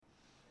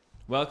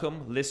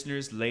Welcome,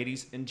 listeners,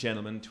 ladies and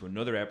gentlemen, to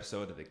another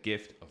episode of the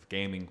Gift of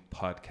Gaming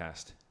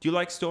podcast. Do you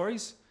like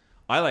stories?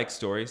 I like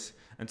stories,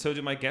 and so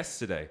do my guests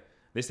today.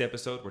 This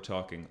episode, we're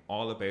talking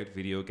all about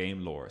video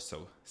game lore.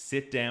 So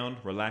sit down,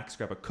 relax,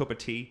 grab a cup of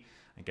tea,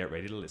 and get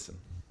ready to listen.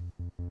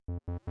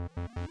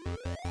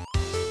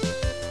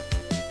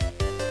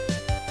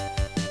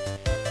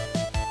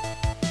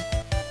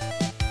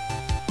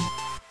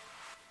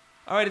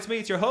 All right, it's me,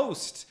 it's your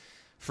host.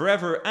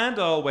 Forever and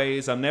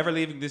always, I'm never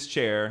leaving this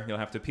chair. You'll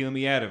have to peel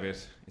me out of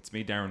it. It's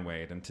me, Darren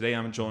Wade, and today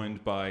I'm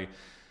joined by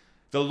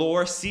the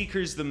lore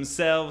seekers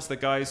themselves, the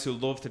guys who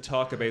love to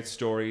talk about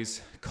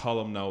stories,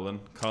 Colm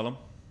Nolan. Colm.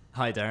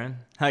 Hi, Darren.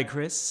 Hi,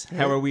 Chris. Hey.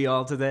 How are we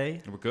all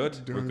today? We're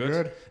good. Doing We're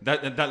good.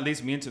 That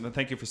leads me into, and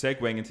thank you for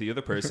segueing into the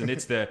other person.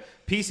 It's the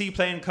PC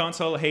playing,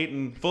 console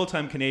hating,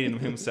 full-time Canadian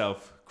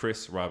himself,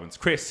 Chris Robbins.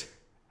 Chris,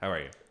 how are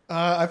you?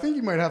 I think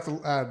you might have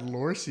to add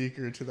Lore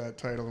Seeker to that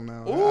title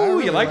now.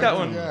 Ooh, you like that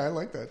one? Yeah, I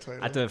like that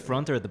title. At the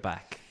front or the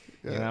back?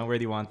 Yeah. You know, where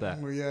do you want that?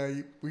 Well, yeah,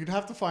 we'd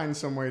have to find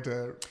some way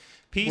to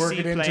PC work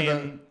it into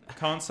playing,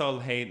 console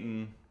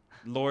hating,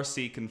 lore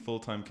seeking,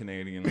 full-time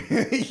Canadian.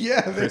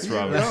 Yeah, Chris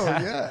Robbins.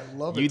 Yeah, I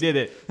love it. You did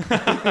it.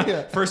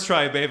 Yeah. First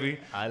try, baby.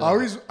 I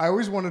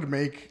always wanted to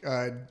make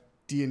a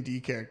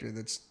D&D character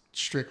that's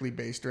strictly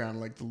based around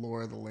like the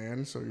lore of the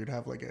land. So you'd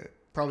have like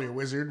probably a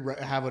wizard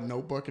have a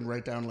notebook and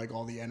write down like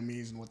all the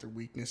enemies and what their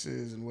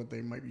weaknesses and what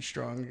they might be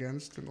strong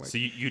against. And like, So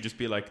you just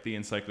be like the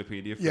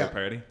encyclopedia for Yeah. a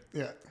party?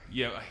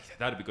 yeah,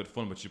 That'd be good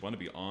fun, but you'd want to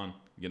be on,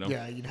 you know?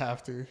 yeah, you'd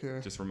have to. Yeah.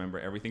 Just remember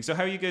everything. So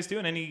how are you guys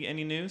doing?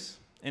 Any news?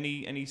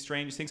 Any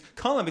strange things?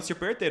 Colm, it's your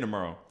birthday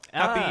tomorrow.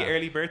 Happy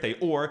early birthday.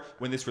 Or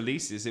when this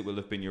releases, it will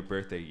have been your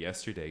birthday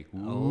yesterday.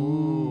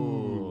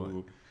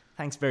 Ooh.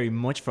 Thanks very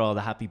much for all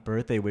the happy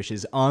birthday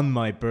wishes on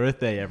my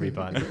birthday,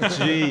 everybody.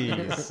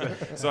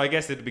 Jeez. So I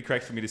guess it'd be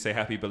correct for me to say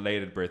happy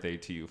belated birthday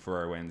to you for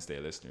our Wednesday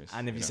listeners.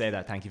 And if you say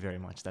that, thank you very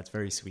much. That's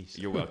very sweet.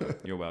 You're welcome.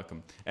 You're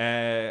welcome.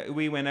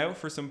 We went out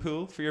for some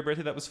pool for your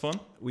birthday. That was fun.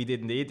 We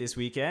did indeed this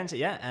weekend.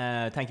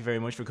 Yeah. Thank you very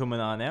much for coming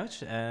on out.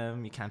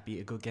 You can't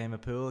beat a good game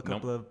of pool, a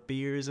couple of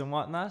beers and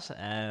whatnot.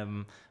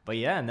 But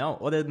yeah, no,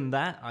 other than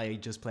that, I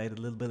just played a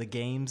little bit of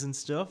games and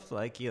stuff.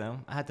 Like, you know,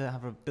 I had to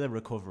have a bit of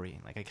recovery.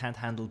 Like, I can't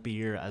handle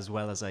beer as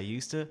well as I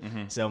used to.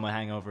 Mm-hmm. So my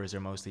hangovers are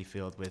mostly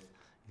filled with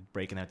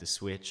breaking out the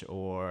Switch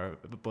or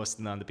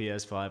busting on the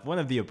PS5. One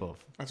of the above.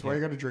 That's why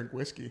you got to drink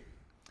whiskey.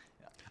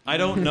 I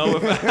don't know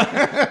if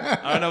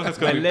that's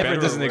going to be better. My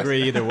liver doesn't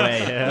agree either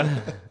way. Yeah.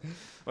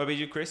 What about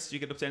you, Chris? Did you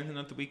get up to anything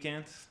at the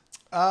weekend?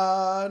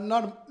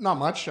 Not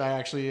much. I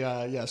actually,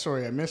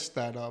 sorry, I missed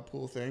that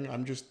pool thing.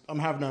 I'm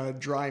having a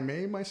dry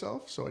May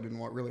myself, so I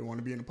didn't really want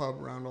to be in a pub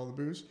around all the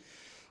booze.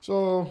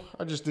 So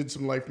I just did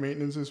some life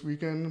maintenance this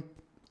weekend,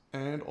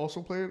 and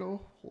also played a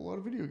whole lot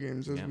of video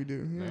games as we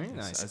do. Yeah. Very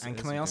nice. And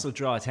can I also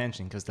draw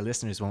attention, because the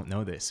listeners won't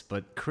know this,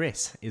 but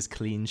Chris is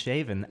clean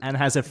shaven and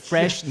has a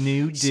fresh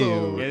new do.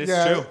 So, Yeah,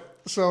 it's true.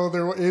 So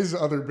there is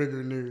other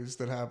bigger news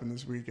that happened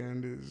this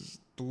weekend is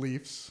the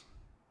Leafs.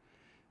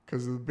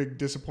 Because of the big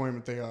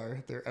disappointment they're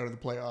out of the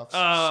playoffs.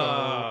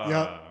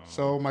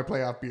 So my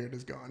playoff beard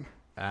is gone.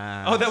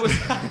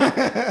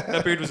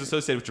 That beard was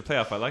associated with your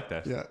playoff. I like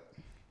that. Yeah.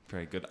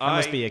 Very good. That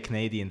must be a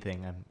Canadian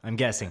thing, I'm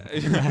guessing.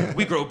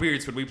 We grow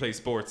beards when we play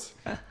sports.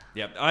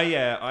 Yeah,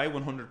 I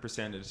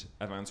 100%ed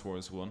Advance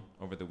Wars 1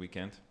 over the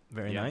weekend.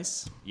 Very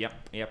nice.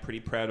 Yep, pretty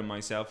proud of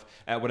myself.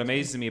 What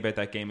amazes me about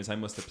that game is I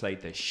must have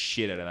played the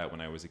shit out of that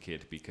when I was a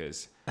kid,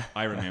 because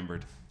I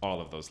remembered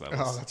all of those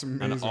levels. Oh, that's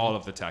amazing. And all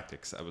of the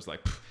tactics. I was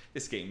like,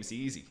 this game is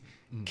easy.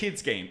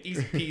 Kids game,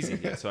 easy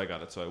peasy. Yeah, so I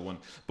got it, so I won.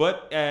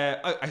 But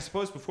I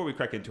suppose before we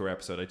crack into our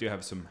episode, I do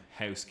have some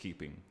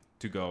housekeeping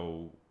to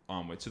go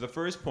on with. So the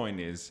first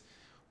point is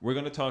we're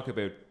going to talk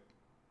about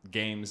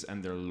games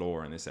and their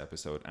lore in this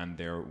episode, and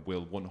there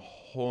will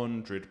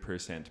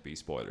 100% be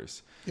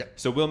spoilers. Yeah.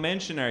 So we'll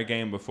mention our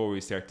game before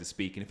we start to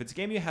speak, and if it's a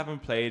game you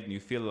haven't played and you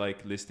feel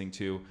like listening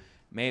to,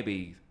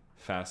 maybe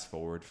fast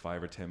forward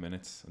 5 or 10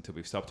 minutes until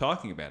we've stopped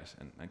talking about it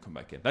and come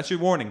back in. That's your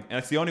warning, and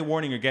that's the only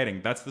warning you're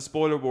getting. That's the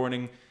spoiler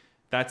warning.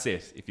 That's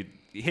it. If you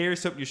hear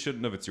something you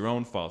shouldn't have, it's your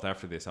own fault.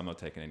 After this, I'm not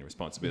taking any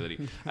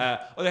responsibility.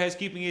 Other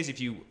housekeeping is,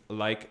 if you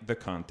like the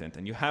content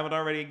and you haven't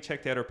already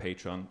checked out our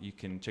Patreon, you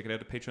can check it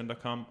out at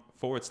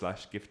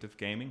patreon.com/gift of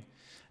gaming.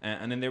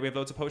 And then there we have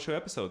loads of post-show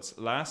episodes.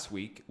 Last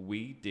week,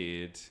 we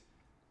did...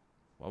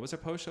 What was our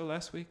post-show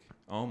last week?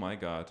 Oh, my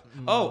God.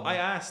 I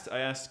asked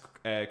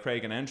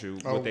Craig and Andrew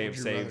would they have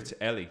saved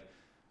Ellie.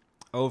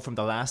 Oh, from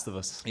The Last of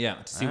Us. Yeah,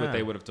 to see what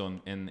they would have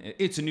done. And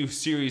it's a new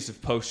series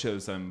of post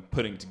shows I'm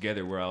putting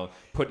together where I'll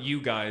put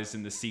you guys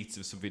in the seats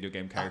of some video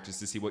game characters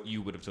to see what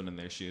you would have done in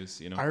their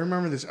shoes. You know, I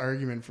remember this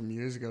argument from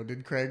years ago.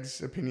 Did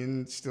Craig's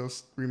opinion still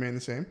remain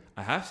the same?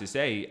 I have to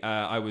say,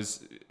 I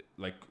was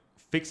like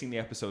fixing the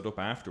episode up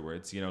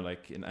afterwards, you know,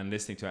 like and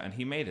listening to it, and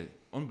he made it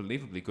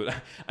unbelievably good.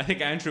 I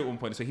think Andrew at one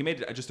point, so he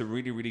made it just a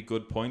really, really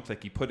good point.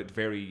 Like, he put it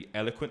very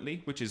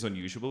eloquently, which is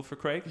unusual for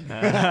Craig.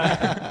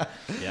 Yeah.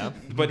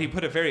 But he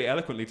put it very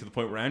eloquently to the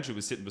point where Andrew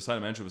was sitting beside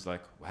him. Andrew was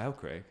like, wow,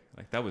 Craig,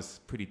 Like that was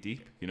pretty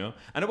deep, you know,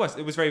 and it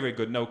was very, very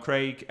good. No,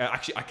 Craig,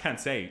 actually, I can't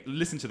say.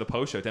 Listen to the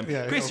post show. Then,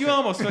 Chris, okay. you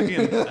almost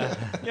fucking,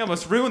 you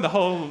almost ruined the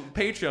whole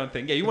Patreon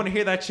thing. Yeah, you want to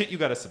hear that shit? You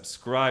got to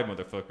subscribe,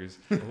 motherfuckers.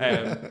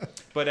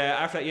 But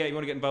after that, you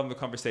want to get involved in the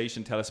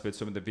conversation. Tell us about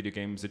some of the video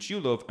games that you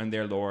love and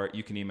their lore.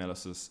 You can email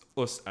us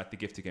at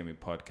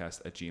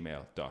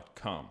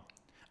thegiftedgamingpodcast@gmail.com.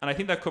 And I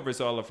think that covers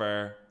all of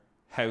our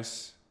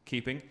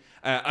housekeeping.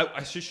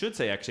 I should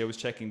say, actually, I was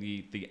checking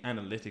the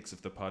analytics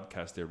of the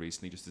podcast there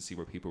recently just to see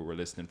where people were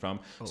listening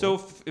from. Oh.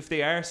 So if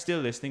they are still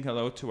listening,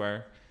 hello to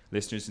our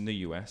listeners in the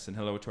US and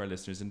hello to our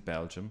listeners in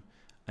Belgium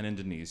and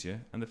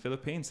Indonesia and the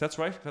Philippines. That's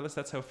right, fellas.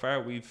 That's how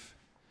far we've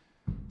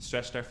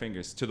stretched our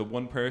fingers to the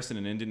one person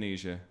in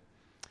Indonesia.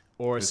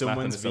 Or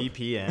someone's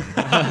VPN.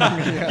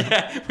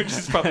 Yeah, which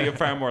is probably a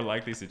far more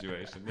likely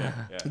situation. Yeah.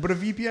 But a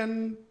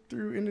VPN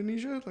through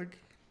Indonesia?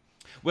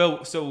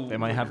 Well, so they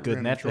might have good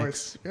Netflix.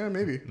 Choice. Yeah,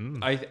 maybe.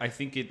 I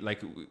think it,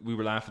 like, we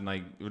were laughing.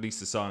 I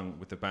released a song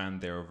with the band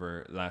there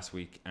over last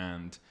week,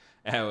 and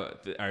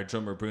our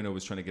drummer Bruno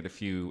was trying to get a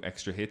few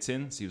extra hits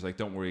in. So he was like,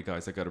 "Don't worry,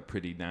 guys, I got a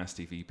pretty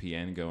nasty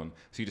VPN going."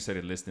 So he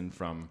decided listening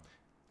from,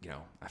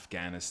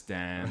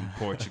 Afghanistan,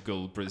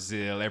 Portugal,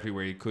 Brazil,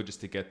 everywhere he could, just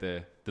to get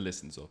the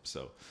listens up.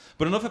 So,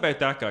 but enough about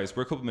that, guys.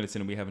 We're a couple minutes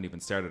in and we haven't even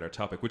started our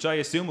topic, which I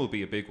assume will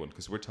be a big one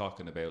because we're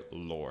talking about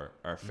lore,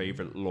 our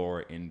favorite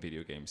lore in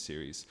video game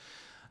series.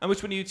 And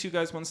which one of you two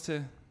guys wants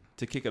to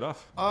kick it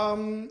off?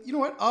 You know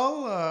what?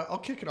 I'll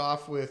kick it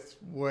off with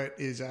what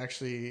is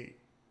actually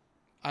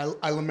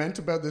I lament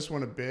about this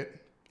one a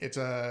bit. It's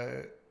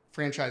a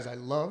franchise I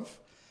love,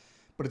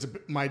 but it's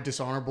my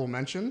dishonorable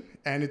mention,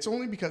 and it's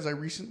only because I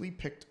recently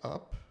picked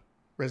up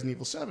Resident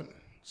Evil 7.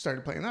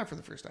 Started playing that for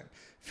the first time.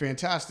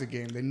 Fantastic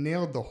game. They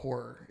nailed the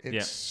horror.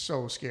 It's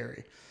so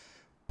scary.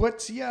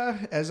 But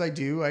yeah, as I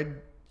do, I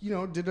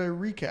did a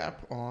recap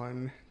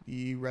on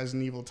the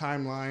Resident Evil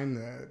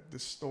timeline, the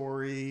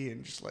story,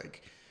 and just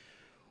like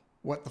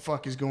what the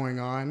fuck is going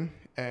on.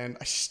 And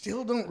I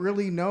still don't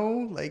really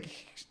know. Like,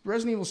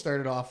 Resident Evil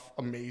started off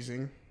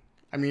amazing.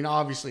 I mean,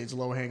 obviously it's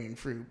low-hanging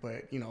fruit,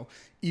 but,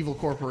 evil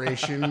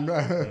corporation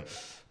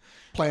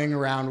playing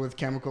around with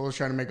chemicals,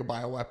 trying to make a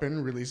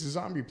bioweapon, releases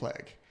zombie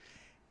plague.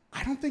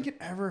 I don't think it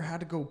ever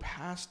had to go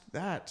past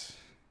that,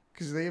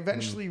 because they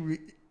eventually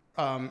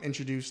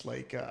introduced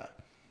like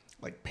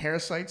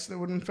parasites that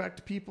would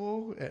infect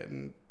people.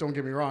 And don't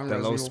get me wrong, the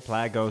Los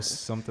Plagos,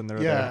 something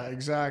there. Yeah,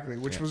 exactly.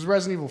 Which was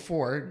Resident Evil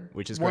 4,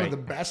 which is one great. of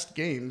the best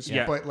games.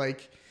 Yeah. But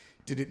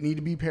did it need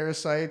to be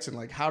parasites?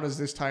 And how does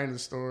this tie into the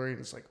story? And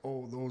it's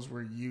those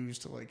were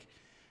used to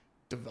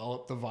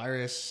develop the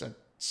virus at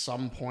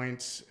some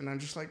point. And I'm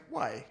just like,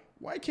 why?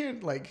 Why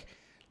can't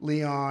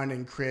Leon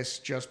and Chris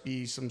just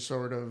be some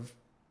sort of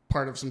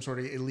part of some sort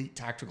of elite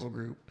tactical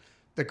group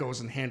that goes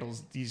and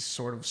handles these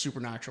sort of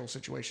supernatural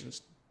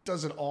situations?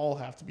 Does it all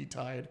have to be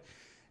tied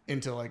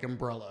into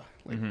Umbrella?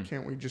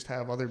 Can't we just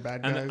have other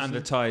bad guys? And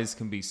the ties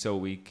can be so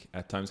weak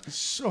at times.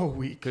 So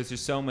weak. Because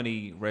there's so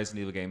many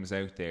Resident Evil games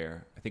out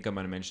there. I think I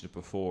might have mentioned it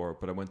before,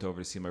 but I went over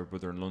to see my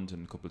brother in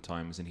London a couple of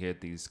times, and he had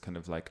these kind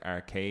of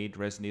arcade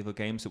Resident Evil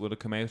games that would have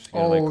come out.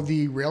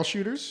 The rail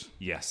shooters?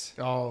 Yes.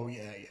 Oh,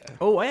 yeah.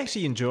 Oh, I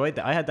actually enjoyed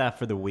that. I had that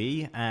for the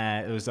Wii.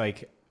 It was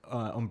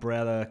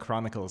Umbrella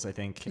Chronicles, I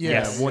think.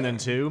 Yes. 1 and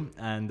 2.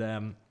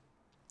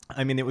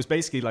 And it was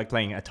basically like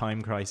playing a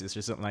Time Crisis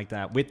or something like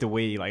that with the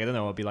Wii. I don't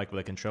know, it'd be like with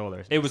a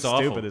controller. It was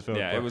stupid awful. As well.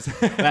 Yeah, it was.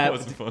 It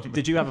wasn't fun.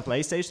 Did you have a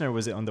PlayStation or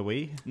was it on the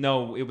Wii?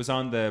 No, it was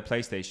on the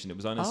PlayStation. It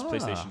was on his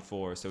PlayStation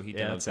 4. So he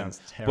that sounds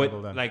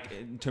terrible. But then.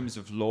 In terms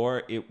of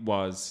lore, it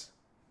was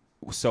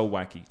so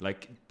wacky.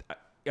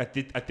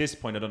 At this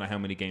point, I don't know how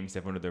many games they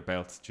have under their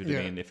belts. Do you know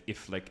what I mean?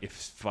 If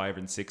 5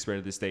 and 6 were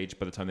at this stage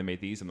by the time they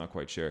made these, I'm not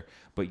quite sure.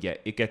 But yeah,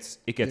 it gets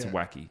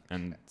wacky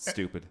and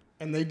stupid.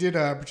 And they did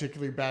a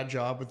particularly bad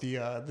job with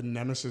the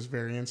Nemesis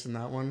variants in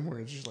that one, where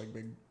it's just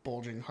big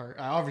bulging heart.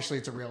 Obviously,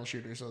 it's a rail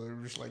shooter, so they're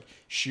just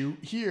shoot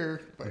here.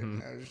 But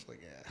I was just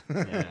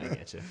Yeah, I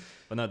get you.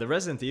 But no, the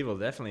Resident Evil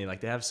definitely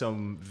they have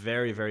some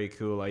very, very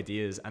cool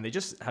ideas, and they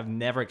just have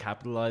never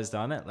capitalized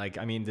on it.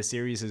 The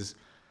series is.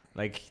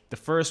 The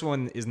first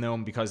one is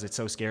known because it's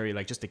so scary,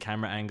 just the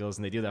camera angles,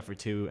 and they do that for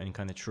 2 and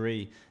kind of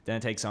 3. Then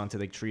it takes on to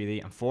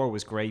 3D, and 4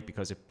 was great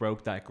because it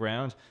broke that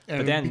ground. And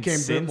but then it became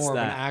a bit more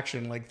that, of an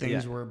action,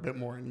 things were a bit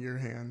more in your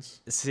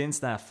hands. Since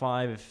that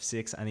 5,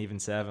 6, and even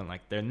 7,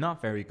 they're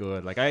not very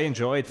good. I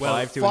enjoyed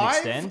 5 to an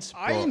extent.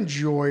 I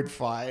enjoyed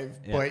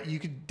 5, but you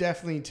could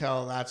definitely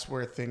tell that's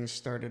where things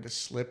started to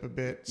slip a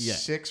bit. Yeah.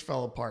 6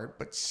 fell apart,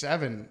 but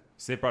 7...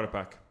 So they brought it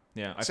back.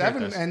 Yeah, I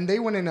 7, and they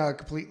went in a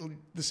completely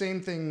the same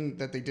thing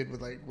that they did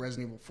with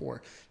Resident Evil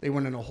 4. They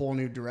went in a whole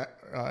new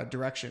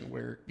direction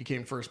where it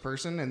became first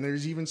person, and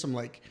there's even some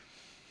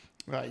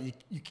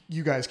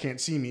you guys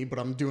can't see me, but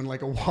I'm doing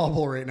a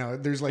wobble right now.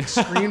 There's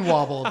screen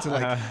wobble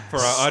to for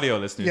our audio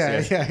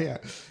listeners. Yeah,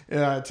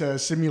 to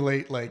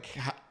simulate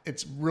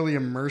it's really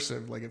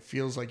immersive. It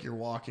feels like you're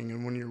walking,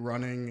 and when you're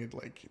running,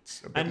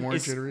 it's a bit more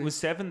jittery. Was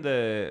 7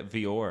 the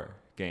VR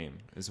game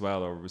as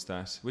well, or was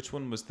that which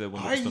one was the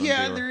one?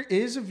 There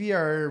is a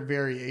VR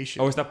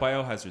variation. Oh, is that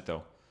Biohazard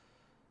though?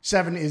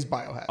 7 is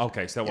Biohazard.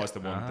 Okay, so that was the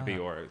one, the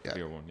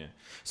BR one, yeah.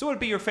 So what would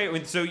be your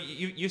favorite? So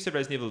you said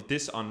Resident Evil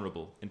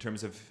dishonorable in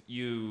terms of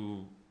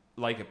you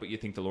like it, but you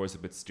think the lore is a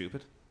bit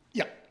stupid.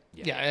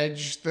 Yeah.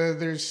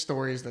 There's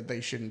stories that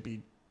they shouldn't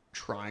be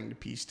trying to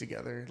piece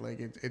together. Like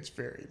it's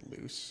very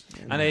loose.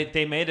 And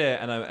they made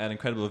an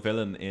incredible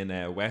villain in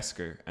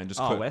Wesker, and just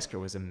Wesker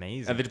was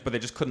amazing. But they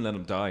just couldn't let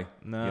him die.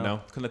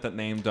 No, couldn't let that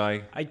name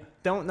die. I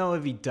don't know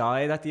if he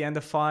died at the end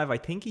of 5. I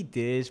think he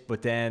did,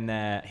 but then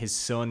his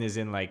son is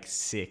in like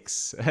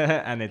 6,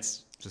 and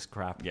it's just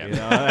crap. Yeah,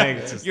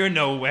 like, you're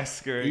no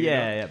Wesker.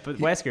 Yeah, but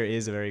Wesker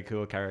is a very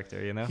cool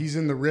character. He's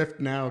in the Rift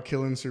now,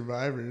 killing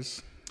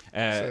survivors.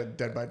 It's a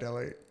Dead by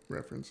Daylight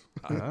reference.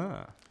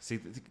 See,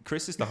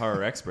 Chris is the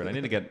horror expert. I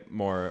need to get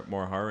more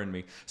horror in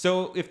me.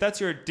 So if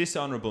that's your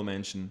dishonorable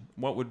mention,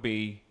 what would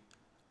be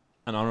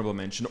an honorable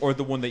mention, or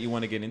the one that you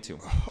want to get into?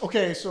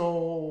 Okay,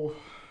 so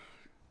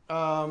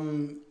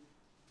I'll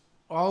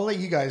let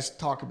you guys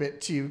talk a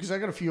bit too, because I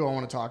got a few I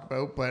want to talk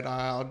about, but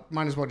I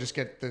might as well just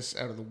get this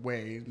out of the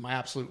way. My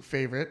absolute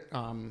favorite,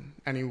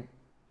 any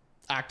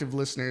active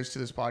listeners to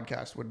this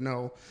podcast would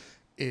know,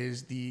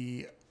 is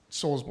the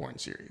Soulsborne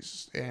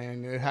series,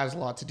 and it has a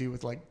lot to do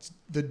with like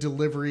the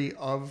delivery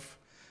of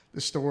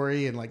the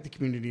story and like the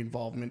community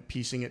involvement,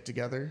 piecing it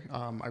together.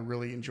 I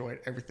really enjoyed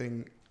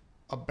everything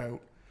about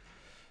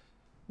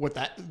what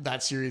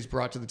that series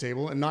brought to the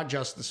table, and not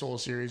just the Soul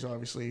series,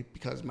 obviously,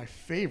 because my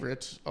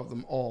favorite of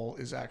them all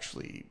is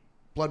actually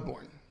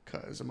Bloodborne,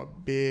 because I'm a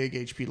big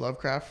H.P.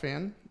 Lovecraft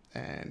fan,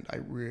 and I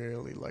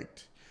really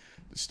liked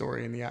the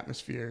story and the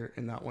atmosphere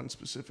in that one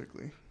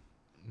specifically.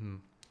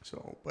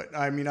 So, but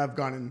I mean, I've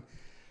gone in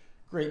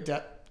great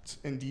depth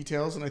and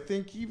details, and I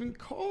think even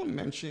Colin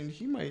mentioned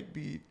he might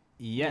be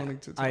wanting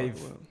to talk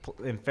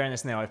about. In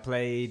fairness, now I've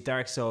played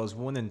Dark Souls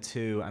 1 and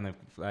 2, and I've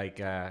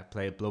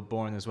played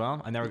Bloodborne as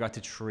well. I never got to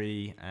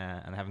 3,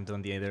 and I haven't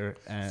done the other.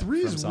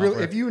 3 is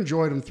really, if you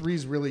enjoyed them, 3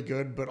 is really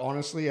good. But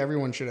honestly,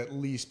 everyone should at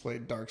least play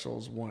Dark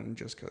Souls 1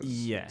 just because.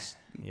 Yeah.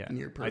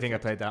 Near perfect. I think I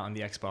played that on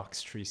the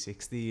Xbox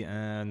 360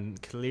 and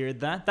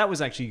cleared that. That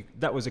was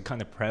a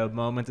kind of proud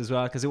moment as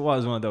well, because it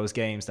was one of those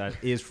games that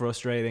is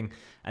frustrating,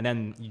 and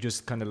then you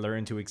just kind of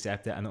learn to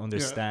accept it and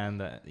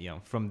understand that,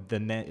 from the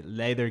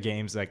later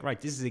games, like,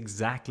 right, this is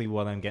exactly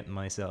what I'm getting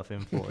myself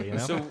in for.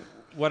 So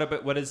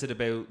what is it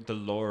about the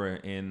lore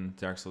in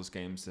Dark Souls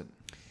games that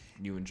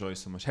you enjoy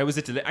so much? How is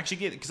it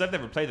actually, because I've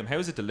never played them, how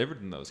is it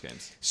delivered in those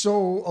games?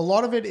 So a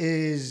lot of it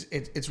is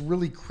it's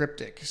really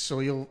cryptic. So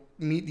you'll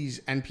meet these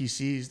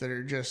NPCs that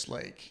are just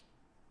like,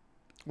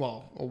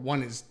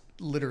 one is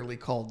literally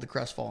called the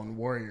Crestfallen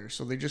Warrior.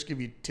 So they just give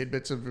you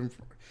tidbits of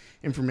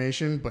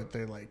information, but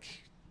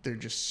they're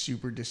just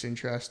super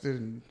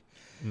disinterested.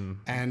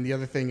 And the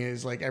other thing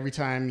is, like, every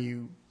time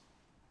you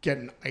get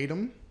an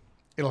item,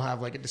 it'll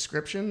have like a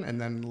description and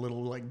then a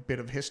little like bit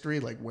of history,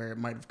 like where it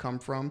might have come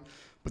from.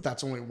 But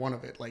that's only one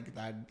of it. Like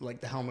that, like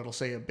the helmet will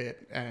say a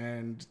bit,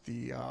 and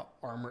the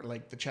armor,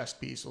 like the chest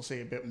piece, will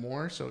say a bit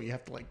more. So you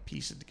have to like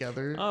piece it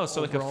together. Oh,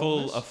 so like a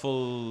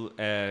full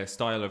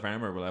style of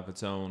armor will have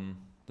its own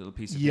little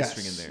piece of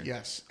history in there.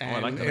 Yes,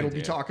 and it'll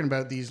be talking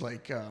about these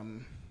like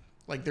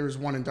there was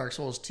one in Dark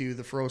Souls 2,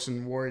 the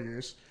Frozen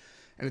Warriors,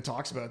 and it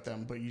talks about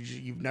them, but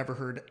you've never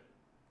heard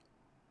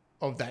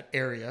of that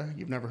area.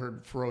 You've never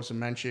heard Frozen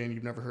mentioned.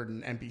 You've never heard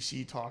an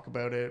NPC talk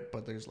about it,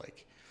 but there's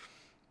like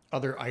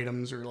other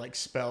items or like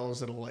spells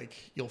that'll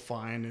like you'll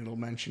find and it'll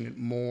mention it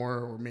more,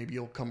 or maybe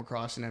you'll come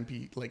across an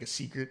MP, like a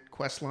secret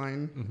quest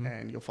line,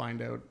 and you'll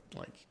find out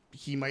like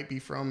he might be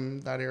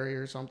from that area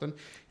or something.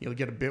 You'll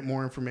get a bit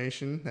more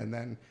information, and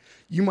then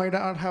you might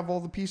not have all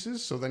the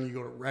pieces, so then you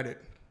go to Reddit.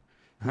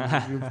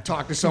 You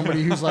talk to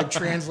somebody who's like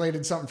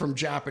translated something from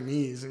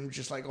Japanese and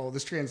just like, oh,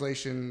 this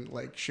translation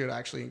like should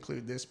actually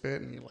include this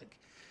bit, and you're like,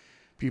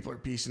 people are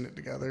piecing it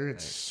together.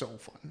 It's so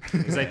fun.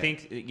 Because I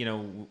think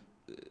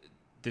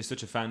there's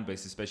such a fan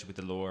base, especially with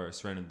the lore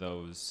surrounding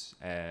those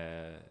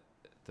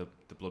the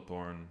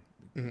Bloodborne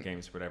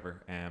games, or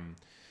whatever.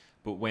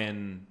 But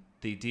when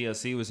the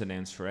DLC was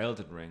announced for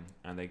Elden Ring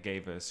and they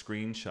gave a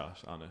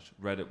screenshot on it,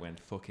 Reddit went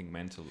fucking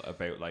mental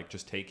about like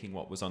just taking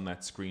what was on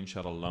that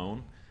screenshot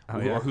alone.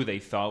 Or who they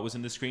thought was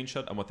in the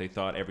screenshot and what they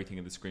thought everything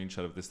in the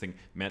screenshot of this thing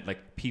meant.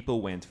 Like, people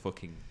went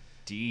fucking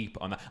deep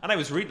on that. And I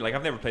was reading, like,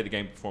 I've never played the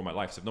game before in my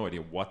life, so I have no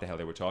idea what the hell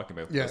they were talking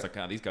about. Yeah. I was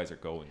like, these guys are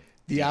going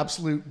the deep.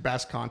 Absolute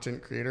best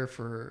content creator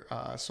for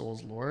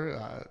Souls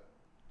lore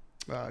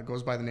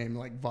goes by the name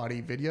like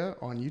Vadi Vidya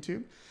on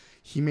YouTube.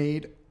 He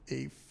made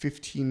a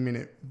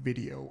 15-minute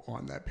video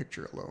on that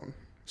picture alone.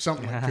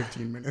 Something like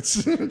 15 minutes.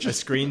 Just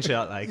a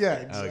screenshot, like. Yeah,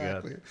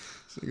 exactly.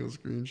 Single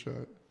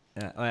screenshot.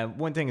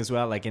 One thing as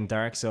well, like in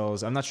Dark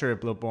Souls, I'm not sure if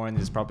Bloodborne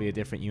is probably a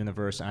different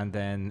universe, and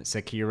then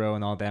Sekiro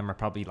and all them are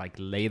probably like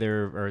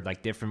later or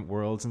like different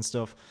worlds and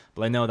stuff.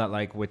 But I know that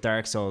like with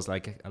Dark Souls,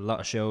 like a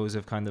lot of shows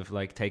have kind of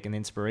like taken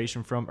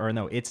inspiration from, or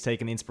no, it's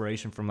taken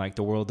inspiration from like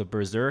the world of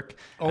Berserk.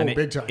 Oh, and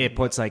big time. It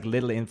puts like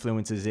little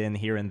influences in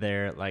here and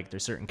there. Like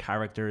there's certain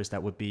characters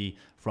that would be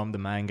from the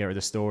manga or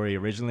the story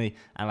originally,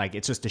 and like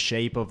it's just the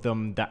shape of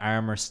them, the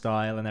armor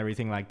style and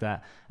everything like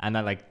that. And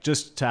I like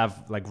just to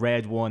have like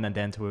read one and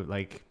then to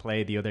like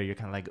play the other, you're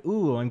kind of like,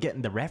 ooh, I'm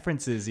getting the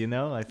references, you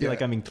know? I feel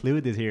like I'm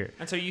included here.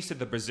 And so you said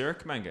the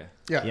Berserk manga.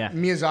 Yeah.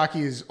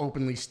 Miyazaki has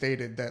openly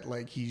stated that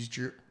like he's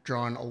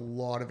drawn a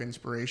lot of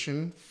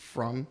inspiration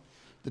from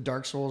the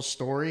Dark Souls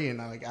story and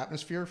like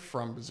atmosphere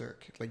from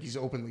Berserk. Like he's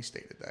openly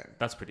stated that.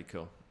 That's pretty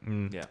cool.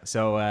 Yeah.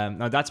 So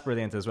no, that's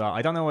brilliant as well.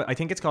 I don't know. I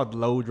think it's called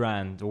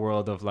Lodran, the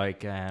world of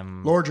like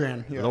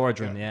Lordran. Yeah.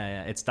 Lordran.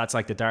 Yeah. That's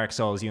like the Dark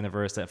Souls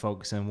universe that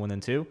focuses on 1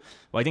 and 2.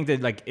 Well, I think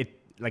that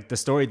like the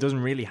story doesn't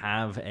really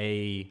have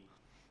a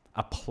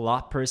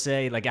plot per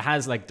se. Like it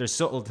has like there's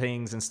subtle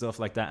things and stuff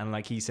like that, and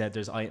like he said,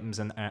 there's items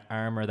and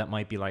armor that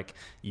might be like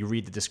you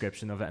read the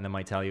description of it and it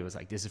might tell you it's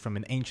like this is from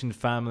an ancient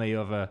family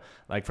of a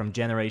like from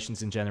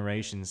generations and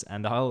generations.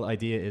 And the whole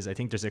idea is I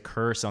think there's a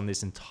curse on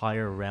this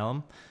entire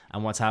realm,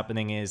 and what's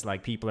happening is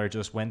like people are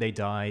just when they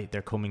die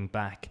they're coming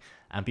back,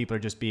 and people are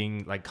just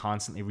being like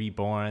constantly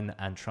reborn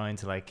and trying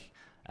to like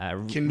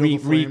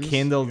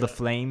rekindle the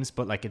flames,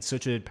 but like it's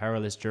such a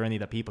perilous journey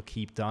that people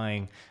keep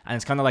dying. And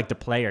it's kind of like the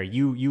player,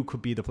 you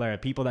could be the player.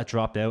 People that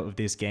dropped out of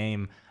this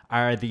game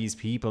are these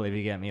people, if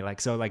you get me.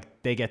 Like, so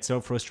like they get so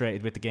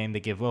frustrated with the game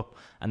they give up,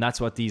 and that's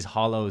what these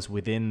hollows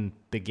within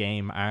the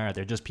game are.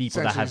 They're just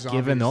people that have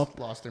given up,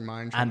 lost their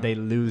minds, and they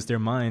lose their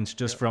minds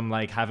just from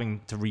like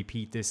having to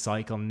repeat this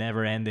cycle,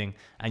 never ending.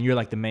 And you're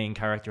like the main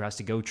character has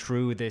to go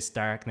through this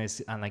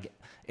darkness, and like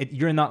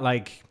you're not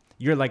like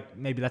you're like,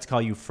 maybe let's call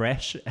you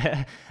fresh,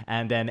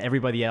 and then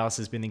everybody else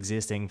has been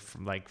existing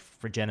from like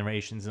for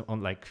generations,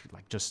 like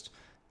just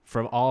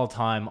from all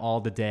time, all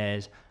the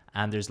dead.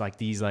 And there's like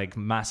these like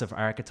massive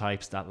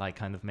archetypes that like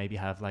kind of maybe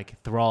have like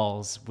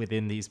thralls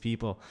within these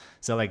people.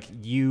 So like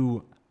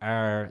you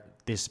are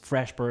this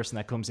fresh person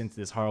that comes into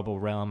this horrible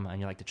realm, and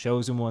you're like the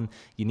chosen one.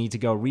 You need to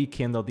go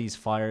rekindle these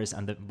fires,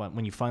 and but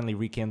when you finally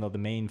rekindle the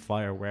main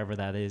fire, wherever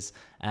that is,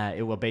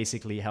 it will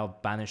basically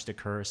help banish the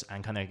curse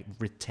and kind of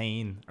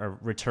retain or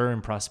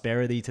return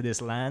prosperity to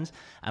this land,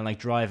 and like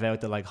drive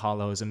out the like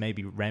hollows and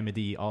maybe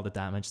remedy all the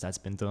damage that's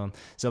been done.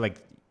 So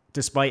like,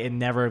 despite it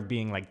never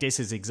being like this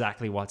is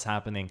exactly what's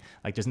happening,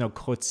 like there's no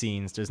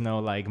cutscenes, there's no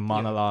like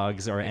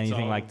monologues or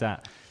anything like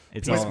that.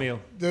 It's piecemeal.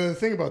 The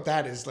thing about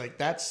that is like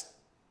that's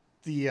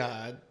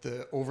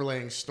the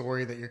overlaying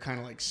story that you're kind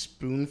of like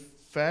spoon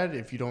fed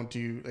if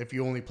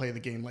you only play the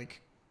game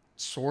like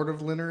sort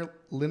of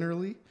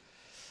linearly,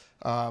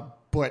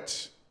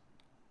 but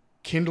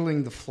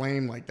kindling the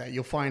flame like that,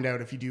 you'll find out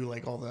if you do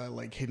like all the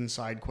like hidden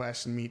side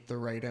quests and meet the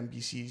right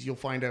NPCs, you'll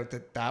find out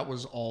that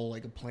was all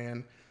like a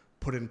plan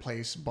put in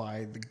place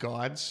by the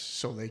gods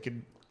so they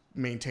could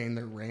maintain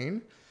their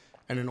reign.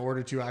 And in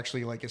order to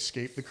actually like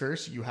escape the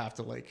curse, you have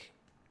to like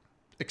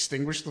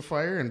extinguish the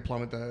fire and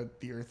plummet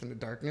the earth into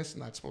darkness,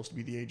 and that's supposed to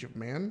be the age of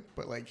man.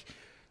 But like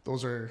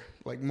those are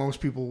like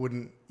most people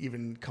wouldn't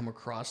even come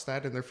across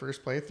that in their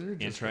first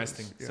playthrough.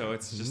 Interesting. So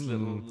it's just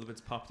little bits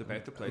popped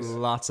about the place.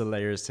 Lots of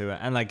layers to it.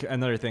 And like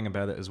another thing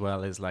about it as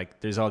well is like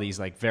there's all these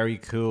like very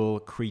cool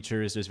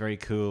creatures. There's very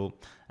cool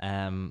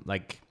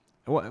like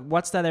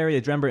what's that area?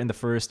 Do you remember in the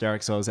first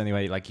Dark Souls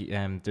anyway? Like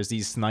there's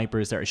these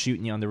snipers that are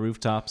shooting you on the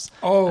rooftops.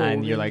 Oh,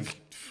 and you're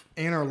like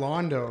Anor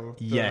Londo.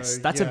 Yes,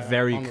 that's a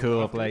very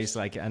cool place.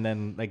 Like, and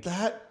then like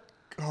that.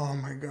 Oh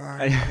my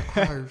god!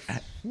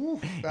 That he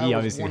was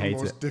obviously one of the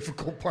hates most it.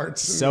 difficult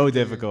parts. So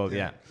difficult,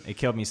 yeah. It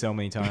killed me so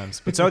many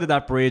times. But so did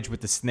that bridge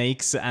with the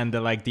snakes and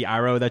the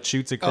arrow that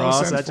shoots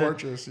across. Sen's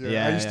Fortress.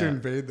 Yeah, I used to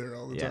invade there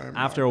all the time.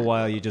 After a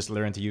while, you just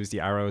learn to use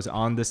the arrows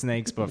on the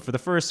snakes, but for the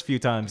first few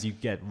times, you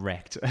get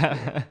wrecked.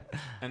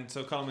 And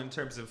so, Colin, in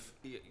terms of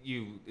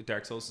you,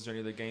 Dark Souls, is there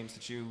any other games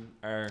that you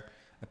are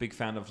a big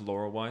fan of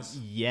lore-wise?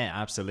 Yeah,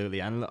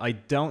 absolutely. And I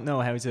don't know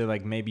how to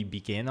like maybe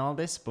begin all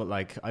this, but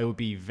like I would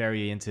be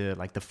very into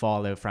like the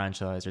Fallout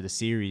franchise or the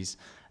series.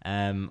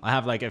 I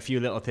have like a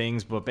few little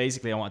things, but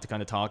basically I want to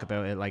kind of talk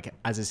about it like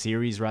as a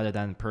series rather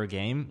than per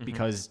game,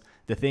 because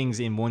the things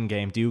in one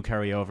game do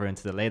carry over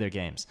into the later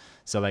games.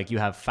 So like you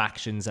have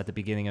factions at the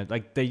beginning of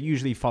like they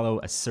usually follow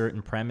a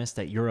certain premise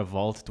that you're a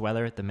vault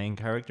dweller, the main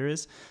character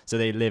is. So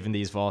they live in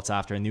these vaults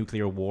after a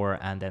nuclear war,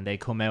 and then they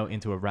come out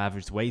into a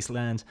ravaged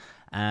wasteland.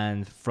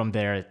 And from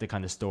there, the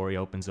kind of story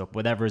opens up.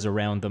 Whatever's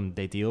around them,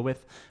 they deal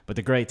with. But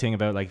the great thing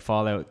about like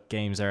Fallout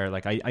games are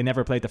like I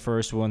never played the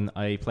first one.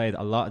 I played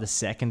a lot of the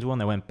second one.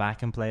 I went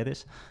back and played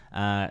it.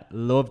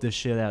 Loved the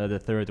shit out of the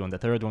third one. The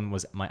third one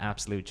was my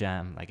absolute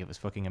jam. Like it was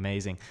fucking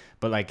amazing.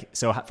 But like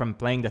so from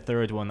playing the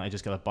third one, I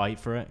just got a bite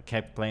for it.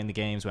 Kept playing the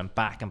games. Went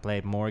back and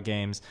played more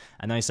games.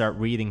 And then I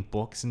started reading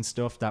books and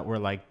stuff that were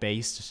like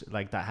based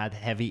like that had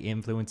heavy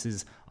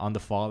influences on the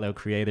Fallout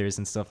creators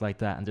and stuff like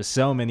that. And there's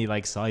so many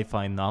like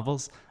sci-fi novels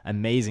novels,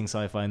 amazing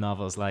sci-fi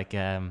novels like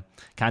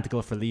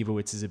Canticle for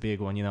Leibowitz is a big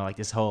one. You know, like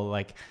this whole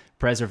like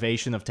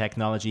preservation of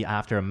technology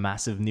after a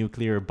massive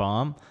nuclear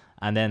bomb.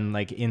 And then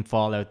like in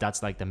Fallout,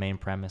 that's like the main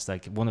premise.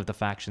 Like one of the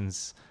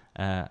factions.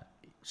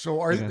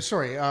 So are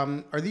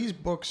these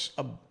books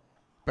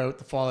about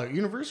the Fallout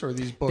universe, or are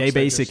these books they that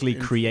basically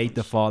just create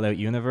the influence? Fallout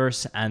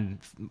universe, and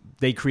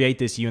they create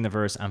this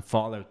universe, and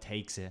Fallout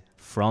takes it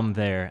from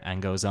there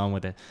and goes on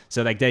with it.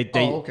 So like they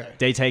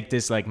take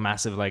this like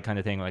massive like kind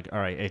of thing, like all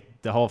right,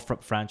 the whole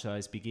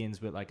franchise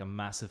begins with like a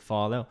massive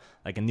Fallout,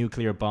 like a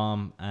nuclear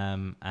bomb,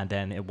 and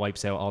then it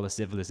wipes out all the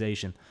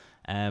civilization.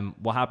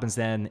 What happens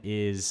then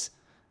is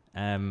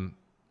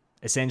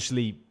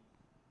essentially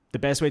the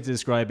best way to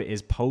describe it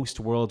is post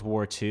World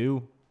War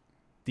II,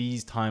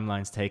 these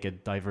timelines take a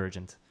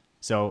divergent.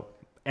 So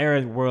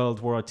era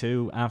World War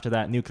II, after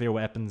that, nuclear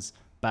weapons,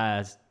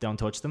 bad, don't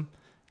touch them.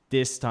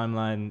 This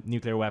timeline,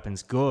 nuclear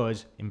weapons,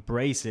 good,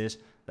 embrace it.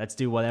 Let's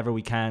do whatever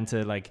we can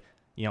to like,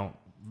 you know,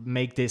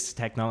 make this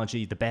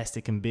technology the best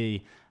it can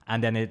be.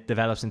 And then it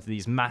develops into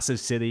these massive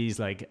cities,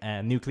 like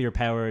nuclear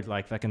powered,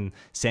 like fucking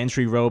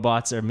sentry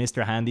robots or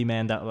Mr.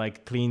 Handyman that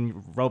like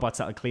robots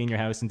that'll clean your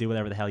house and do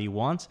whatever the hell you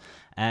want.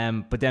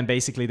 But then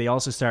basically they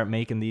also start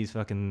making these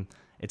fucking,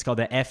 it's called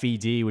the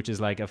FED, which is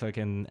like a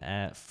fucking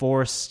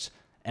forced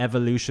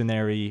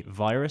evolutionary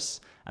virus.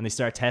 And they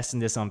start testing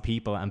this on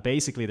people. And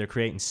basically they're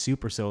creating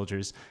super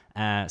soldiers.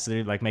 So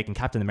they're like making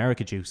Captain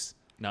America juice.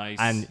 Nice.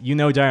 And you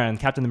know, Darren,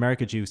 Captain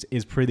America juice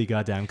is pretty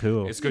goddamn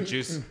cool. It's good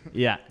juice.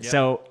 Yeah.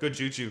 So good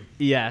juju.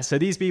 yeah. So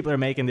these people are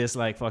making this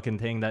like fucking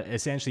thing that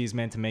essentially is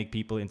meant to make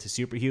people into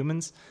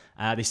superhumans.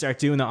 They start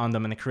doing it on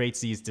them, and it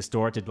creates these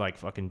distorted like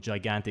fucking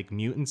gigantic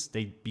mutants.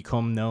 They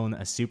become known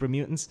as super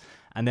mutants,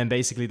 and then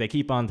basically they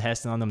keep on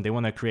testing on them. They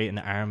want to create an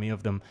army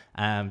of them.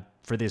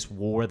 For this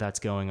war that's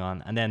going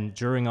on. And then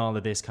during all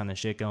of this kind of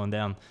shit going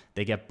down,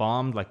 they get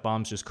bombed. Like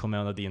bombs just come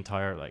out of the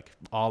entire, like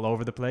all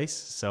over the place.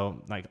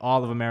 So like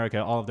all of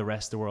America, all of the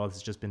rest of the world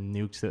has just been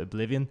nuked to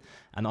oblivion.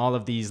 And all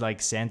of these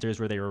like centers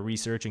where they were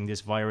researching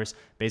this virus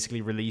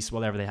basically release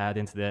whatever they had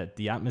into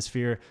the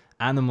atmosphere.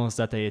 Animals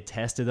that they had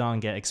tested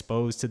on get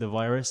exposed to the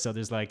virus. So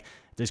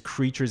there's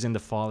creatures in the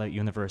Fallout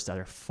universe that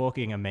are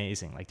fucking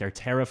amazing. Like they're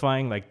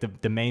terrifying. Like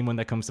the main one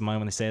that comes to mind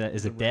when I say that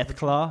is a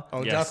Deathclaw.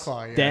 Oh, Yes.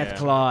 Deathclaw. Yeah.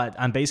 Deathclaw,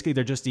 and basically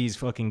they're just these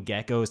fucking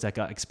geckos that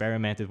got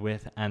experimented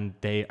with, and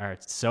they are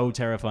so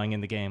terrifying in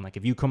the game. Like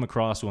if you come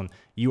across one,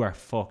 you are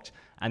fucked.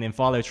 And in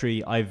Fallout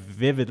 3, I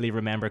vividly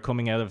remember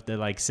coming out of the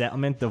like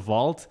settlement, the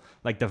vault.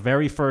 Like the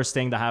very first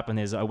thing that happened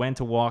is I went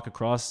to walk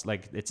across.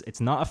 Like it's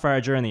not a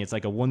far journey. It's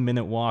like a 1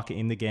 minute walk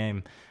in the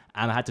game.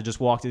 And I had to just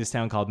walk to this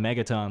town called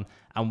Megaton.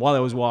 And while I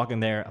was walking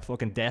there, a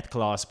fucking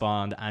Deathclaw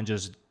spawned and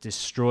just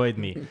destroyed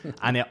me.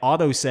 And it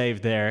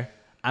auto-saved there.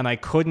 And I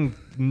couldn't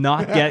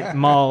not get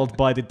mauled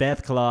by the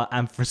Deathclaw.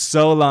 And for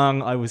so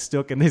long, I was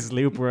stuck in this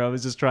loop where I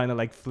was just trying to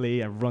like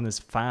flee and run as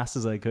fast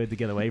as I could to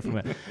get away from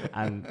it.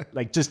 And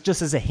like just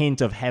as a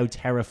hint of how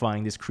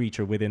terrifying this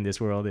creature within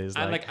this world is.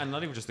 And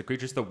not even just the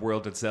creatures, the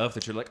world itself,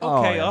 that you're like,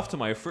 Oh, okay, yeah. off to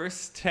my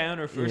first town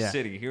or first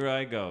city. Here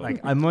I go.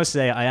 Like I must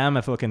say, I am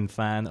a fucking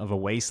fan of a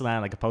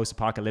wasteland, like a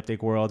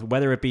post-apocalyptic world,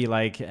 whether it be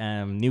like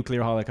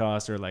nuclear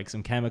holocaust or like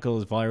some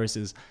chemicals,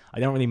 viruses. I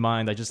don't really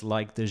mind. I just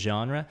like the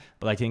genre,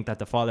 but I think that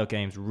the Fallout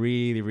games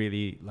really,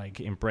 really like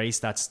embrace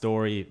that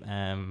story,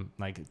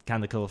 like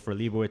Canticle for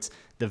Leibowitz,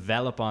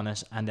 develop on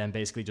it, and then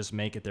basically just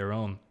make it their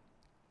own.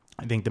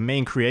 I think the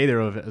main creator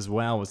of it as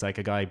well was like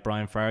a guy,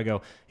 Brian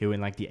Fargo, who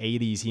in like the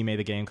 80s, he made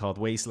a game called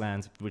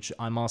Wasteland, which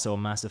I'm also a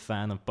massive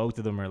fan of. Both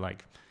of them are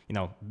like, you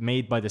know,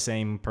 made by the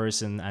same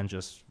person and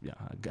just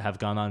have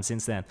gone on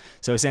since then.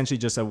 So essentially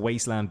just a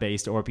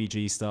wasteland-based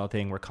RPG style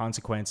thing where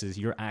consequences,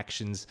 your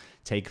actions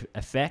take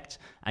effect,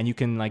 and you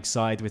can like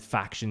side with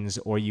factions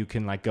or you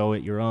can like go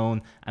at your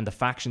own. And the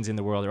factions in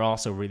the world are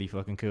also really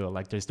fucking cool.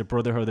 Like there's the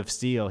Brotherhood of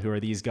Steel, who are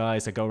these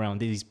guys that go around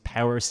these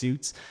power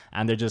suits,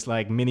 and they're just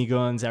like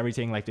miniguns,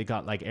 everything. Like they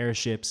got like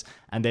airships,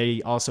 and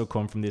they also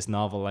come from this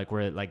novel, like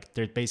where like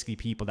they're basically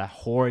people that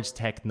hoard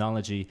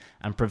technology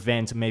and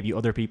prevent maybe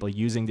other people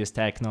using this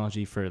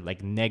technology for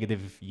like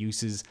negative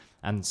uses.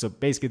 And so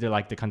basically they're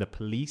like the kind of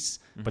police,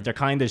 but they're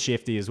kind of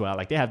shifty as well.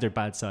 Like they have their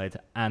bad side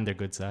and their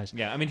good side.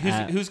 yeah, I mean,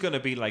 who's going to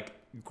be like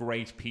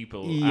great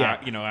people,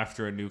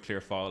 after a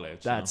nuclear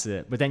fallout? That's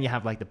it. But then you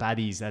have like the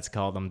baddies, let's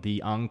call them,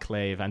 the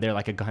Enclave, and they're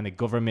like a kind of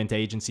government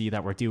agency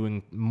that were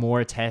doing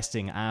more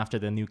testing after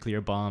the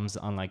nuclear bombs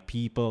on like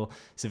people,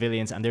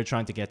 civilians, and they're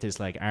trying to get this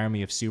like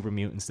army of super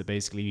mutants to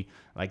basically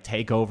like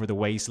take over the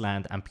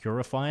wasteland and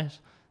purify it.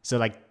 So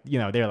like, you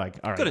know, they're like,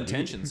 all right, Good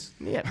intentions.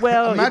 Yeah,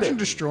 well, Imagine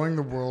destroying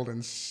the world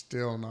and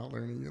still not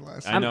learning your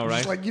lesson. I know, It's right?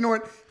 just like, you know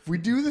what? If we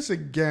do this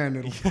again,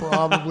 it'll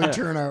probably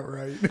turn out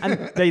right.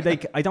 and they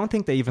I don't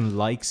think they even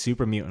like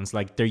super mutants.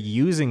 Like they're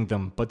using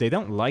them, but they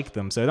don't like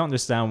them. So I don't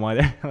understand why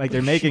they're like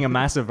they're making a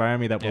massive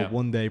army that will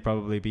one day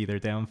probably be their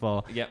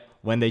downfall. Yep.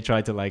 When they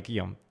try to like,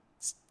 you know,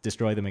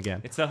 destroy them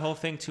again. It's that whole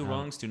thing, two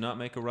wrongs do not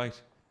make a right.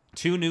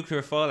 2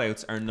 nuclear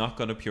fallouts are not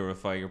going to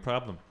purify your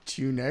problem.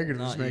 2 negatives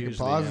Not make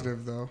usually, it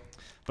positive, though.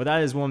 But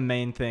that is one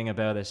main thing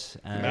about it.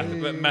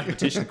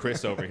 Mathematician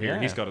Chris over here,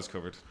 Yeah. he's got us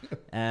covered.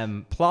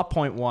 Plot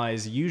point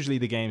wise, usually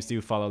the games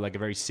do follow like a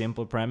very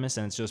simple premise,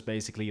 and it's just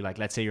basically like,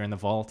 let's say you're in the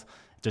vault,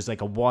 there's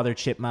like a water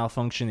chip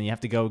malfunction, and you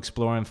have to go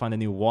explore and find a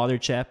new water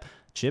chip,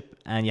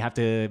 and you have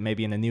to,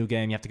 maybe in a new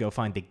game, you have to go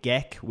find the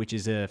Gek, which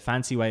is a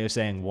fancy way of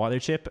saying water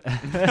chip.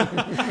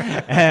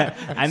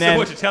 And so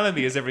what you're telling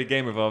me is every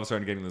game revolves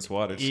around getting this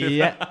water chip.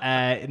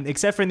 Yeah,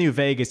 except for New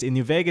Vegas. In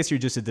New Vegas, you're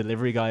just a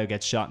delivery guy who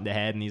gets shot in the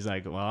head, and he's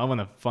like, well, I want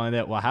to find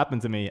out what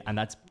happened to me. And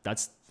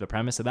that's the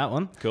premise of that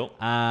one. Cool.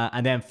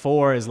 And then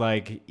 4 is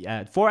like,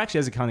 4 actually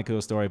has a kind of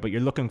cool story, but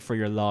you're looking for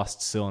your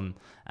lost son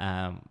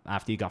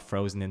after you got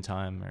frozen in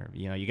time, or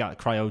you got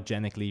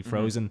cryogenically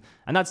frozen,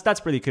 and that's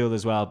pretty cool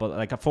as well. But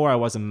like a 4 I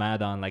wasn't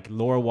mad on. Like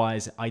lore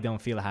wise, I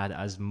don't feel it had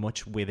as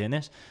much within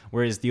it,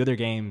 whereas the other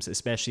games,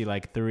 especially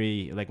like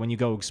 3, like when you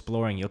go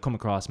exploring, you'll come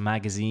across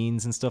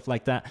magazines and stuff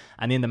like that,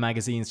 and in the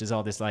magazines there's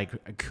all this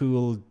like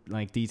cool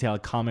like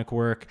detailed comic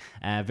work,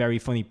 very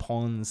funny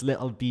puns,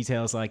 little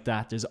details like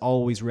that. There's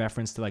always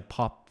reference to like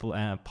pop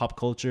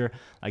culture.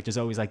 Like there's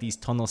always like these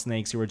tunnel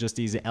snakes who are just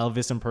these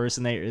Elvis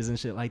impersonators and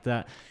shit like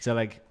that. So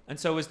like, and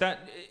so is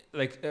that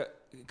like,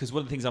 because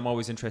one of the things I'm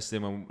always interested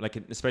in, when, like,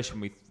 especially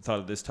when we thought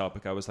of this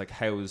topic, I was like,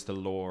 how is the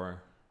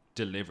lore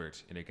delivered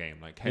in a game?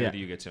 Like, how do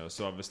you get to know?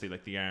 So obviously,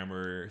 like the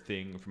armor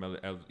thing from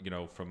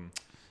from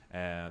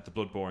the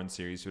Bloodborne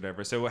series,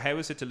 whatever. So how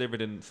is it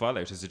delivered in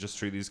Fallout? Is it just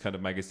through these kind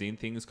of magazine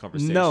things,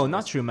 conversations? No,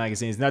 not through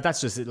magazines. No, that's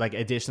just like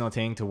additional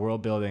thing to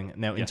world building.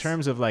 Now, in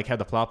terms of like how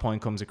the plot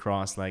point comes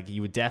across, like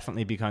you would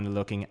definitely be kind of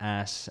looking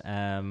at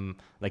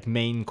like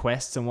main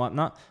quests and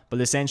whatnot.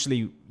 But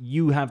essentially,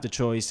 you have the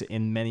choice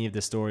in many of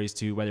the stories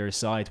to whether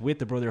side with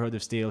the Brotherhood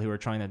of Steel, who are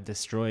trying to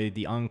destroy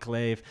the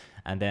Enclave,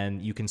 and then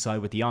you can side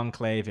with the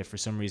Enclave if for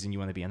some reason you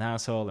want to be an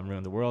asshole and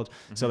ruin the world.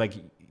 So like,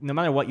 no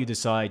matter what you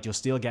decide, you'll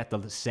still get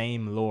the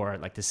same lore.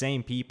 Like the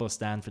same people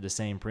stand for the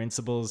same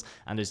principles,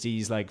 and there's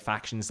these like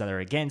factions that are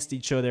against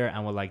each other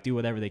and will like do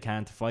whatever they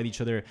can to fight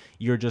each other.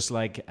 You're just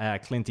like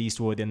Clint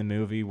Eastwood in the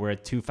movie where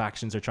 2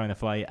 factions are trying to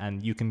fight,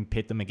 and you can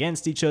pit them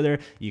against each other.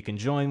 You can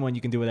join one, you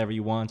can do whatever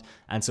you want.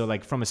 And so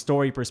like from a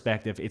story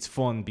perspective, it's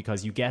fun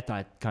because you get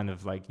that kind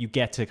of like, you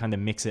get to kind of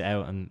mix it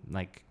out, and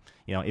like,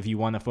 if you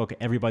want to fuck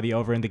everybody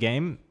over in the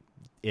game,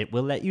 it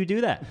will let you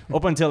do that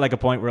up until like a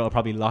point where it'll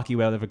probably lock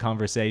you out of a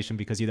conversation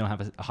because you don't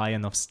have a high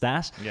enough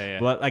stat. Yeah.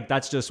 But like,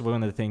 that's just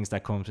one of the things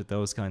that comes with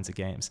those kinds of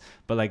games.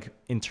 But like,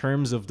 in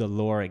terms of the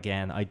lore,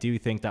 again, I do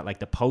think that like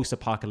the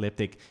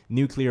post-apocalyptic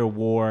nuclear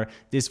war,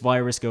 this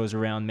virus goes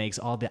around, makes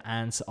all the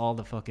ants, all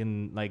the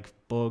fucking like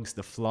bugs,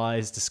 the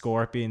flies, the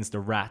scorpions, the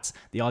rats,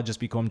 they all just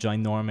become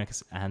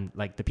ginormous, and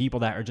like the people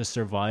that are just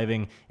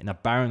surviving in a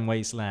barren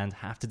wasteland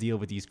have to deal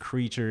with these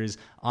creatures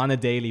on a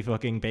daily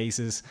fucking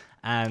basis,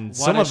 and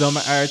some of them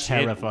are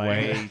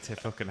terrifying. Way to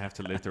fucking have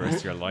to live the rest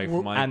of your life.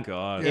 My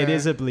God. It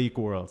is a bleak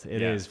world.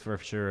 It is for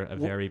sure a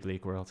very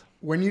bleak world.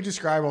 When you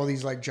describe all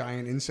these like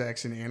giant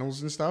insects and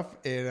animals and stuff,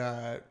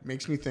 it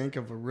makes me think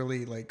of a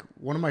really like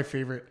one of my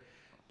favorite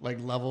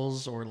like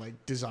levels or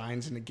like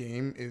designs in a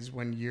game is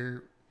when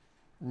you're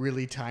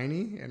really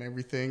tiny and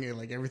everything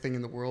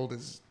in the world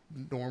is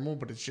normal,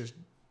 but it's just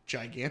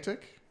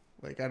gigantic.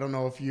 Like, I don't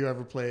know if you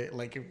ever play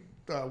like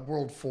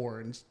World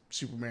 4 in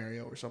Super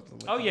Mario or something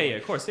like that. Oh yeah,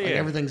 of course. Yeah, like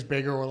everything's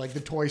bigger, or like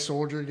the Toy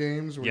Soldier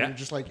games where you're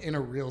just like in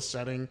a real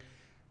setting,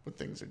 but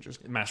things are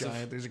just massive.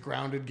 Giant. There's a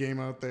Grounded game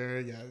out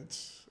there. Yeah,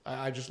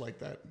 I just like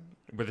that.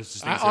 But it's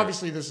just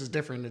obviously this is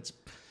different. It's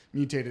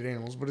mutated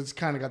animals, but it's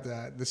kind of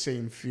got the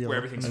same feel. Where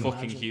everything's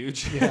fucking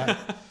huge. Yeah.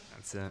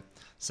 That's it.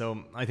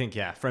 So I think,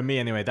 for me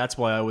anyway, that's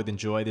why I would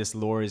enjoy this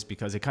lore, is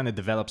because it kind of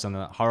develops on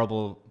a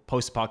horrible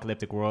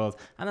post-apocalyptic world.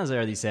 And as I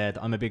already said,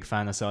 I'm a big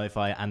fan of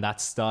sci-fi and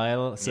that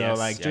style. So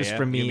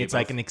for me, it's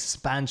like an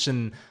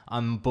expansion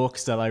on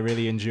books that I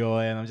really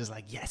enjoy. And I'm just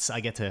like, yes, I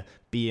get to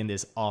be in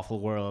this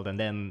awful world and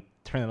then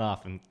turn it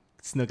off and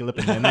snuggle up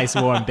in a nice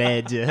warm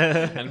bed.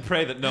 And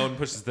pray that no one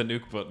pushes the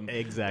nuke button.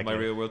 Exactly. In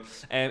my real world.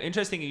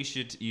 Interesting you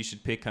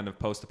should pick kind of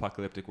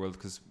post-apocalyptic world,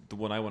 because the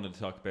one I wanted to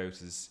talk about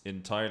is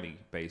entirely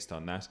based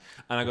on that.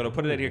 And I'm going to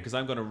put it out here because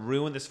I'm going to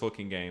ruin this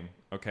fucking game,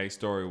 okay,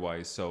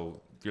 story-wise.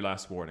 So your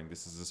last warning,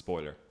 this is a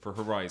spoiler for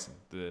Horizon,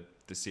 the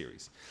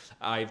series.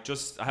 I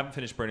haven't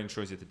finished Burning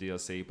Shores yet, the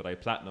DLC, but I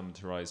platinumed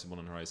Horizon 1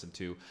 and Horizon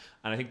 2.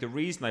 And I think the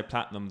reason I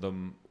platinumed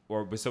them,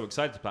 or was so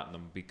excited to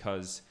platinum,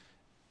 because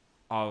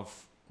of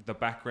the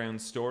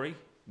background story.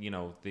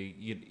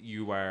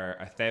 You are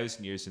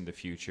 1,000 years in the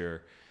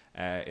future.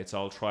 It's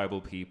all tribal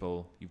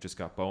people. You've just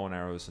got bow and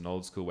arrows and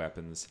old school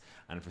weapons,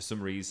 and for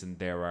some reason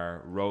there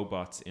are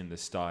robots in the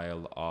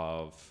style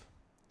of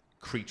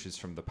creatures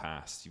from the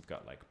past. You've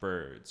got like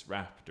birds,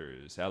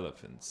 raptors,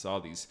 elephants, all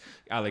these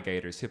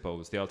alligators,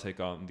 hippos. They all take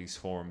on these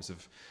forms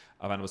of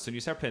animals. So when you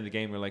start playing the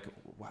game, you're like,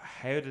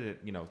 how did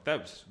it, that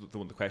was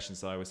one of the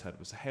questions that I always had,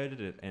 was how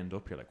did it end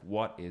up here? Like,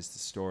 what is the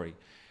story?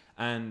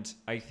 And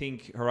I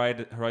think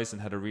Horizon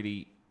had a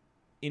really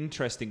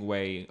interesting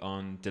way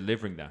on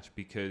delivering that,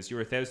 because you're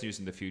 1,000 years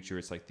in the future.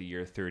 It's like the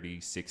year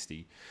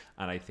 3060,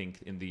 and I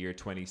think in the year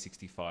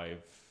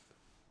 2065,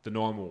 the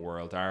normal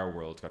world, our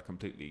world, got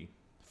completely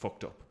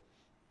fucked up.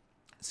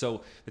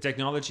 So the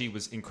technology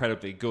was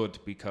incredibly good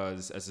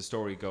because, as the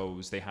story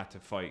goes, they had to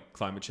fight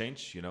climate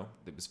change. You know,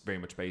 it was very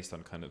much based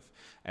on kind of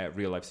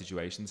real life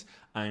situations.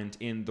 And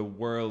in the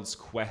world's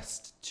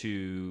quest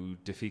to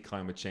defeat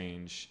climate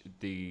change,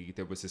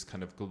 there was this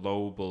kind of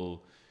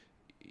global,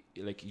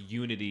 like,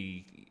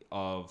 unity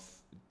of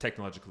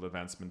technological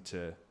advancement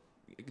to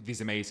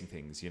these amazing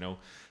things, you know.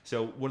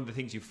 So one of the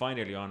things you find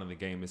early on in the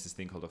game is this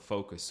thing called a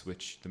focus,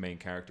 which the main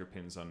character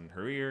pins on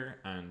her ear,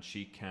 and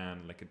she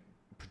can, like,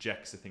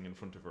 projects a thing in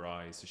front of her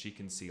eyes, so she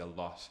can see a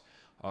lot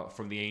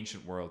from the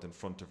ancient world in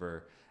front of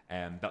her,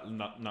 that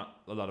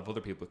not a lot of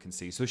other people can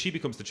see. So she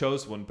becomes the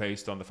chosen one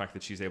based on the fact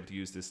that she's able to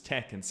use this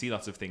tech and see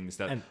lots of things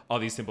that all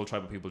these simple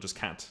tribal people just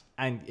can't.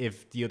 And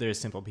if the other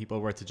simple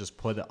people were to just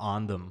put it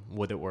on them,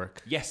 would it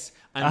work? Yes.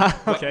 And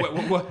okay.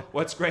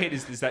 What's great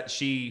is that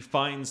she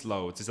finds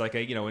loads. It's like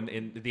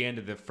in the end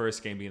of the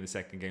first game being the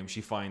second game,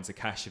 she finds a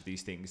cache of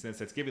these things and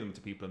starts giving them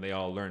to people, and they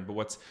all learn. But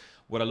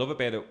what I love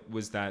about it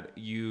was that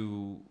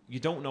you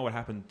don't know what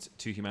happened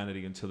to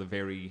humanity until the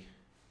very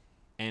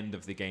end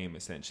of the game,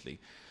 essentially.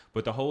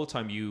 But the whole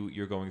time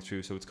you're going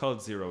through, so it's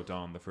called Zero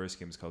Dawn. The first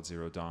game is called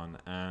Zero Dawn,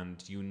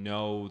 and you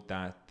know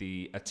that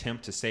the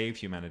attempt to save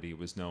humanity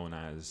was known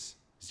as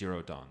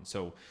Zero Dawn.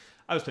 So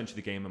I was playing through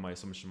the game, and my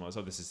assumption was,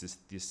 this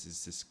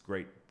is this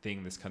great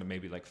thing, this kind of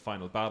maybe like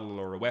final battle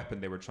or a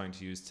weapon they were trying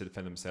to use to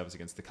defend themselves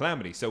against the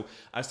calamity. So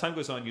as time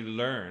goes on, you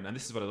learn, and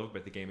this is what I love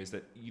about the game, is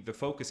that the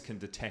focus can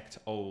detect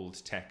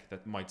old tech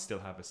that might still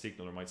have a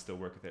signal or might still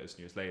work 1,000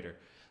 years later.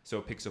 So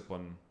it picks up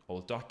on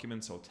old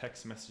documents, old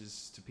text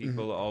messages to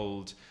people,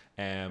 old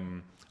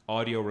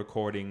audio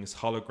recordings,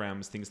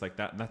 holograms, things like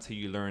that. And that's how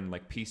you learn,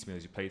 like, piecemeal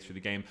as you play through the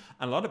game.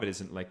 And a lot of it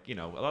isn't like, a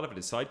lot of it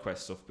is side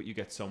quest stuff, but you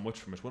get so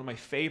much from it. One of my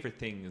favorite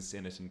things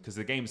in it, and because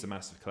the game is a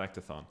massive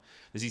collectathon,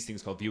 there's these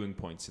things called viewing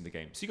points in the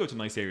game. So you go to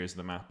nice areas of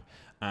the map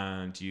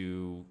and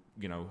you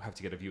have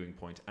to get a viewing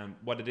point. And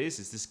what it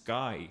is this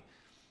guy,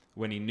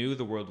 when he knew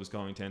the world was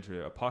going to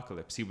enter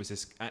apocalypse, he was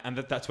this, and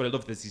that's what I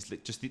love. There's these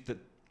just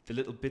the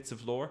little bits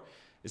of lore,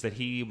 is that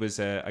he was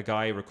a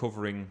guy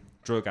recovering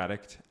drug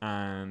addict,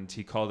 and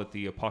he called it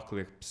the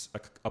apocalypse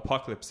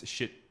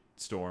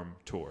shitstorm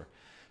tour.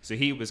 So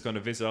he was going to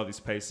visit all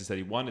these places that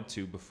he wanted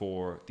to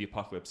before the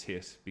apocalypse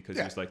hit, because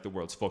he was like, the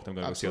world's fucked, I'm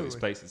going to go see all these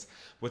places.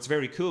 What's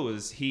very cool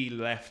is he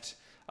left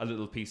a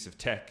little piece of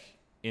tech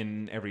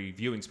in every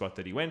viewing spot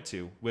that he went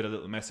to with a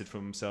little message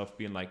from himself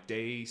being like,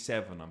 day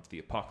 7 of the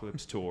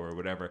apocalypse tour or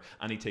whatever,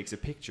 and he takes a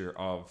picture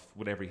of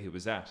whatever he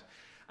was at.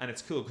 And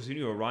it's cool because when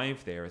you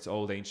arrive there, it's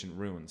old ancient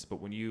ruins.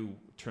 But when you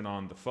turn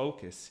on the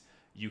focus,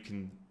 you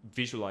can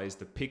visualize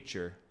the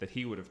picture that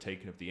he would have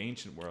taken of the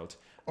ancient world,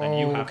 and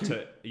you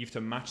have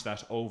to match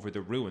that over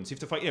the ruins. You have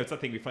to find, it's that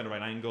thing, we find the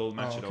right angle,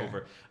 match it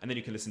over, and then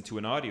you can listen to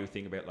an audio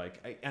thing about,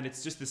 like, and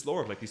it's just this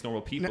lore of, like, these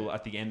normal people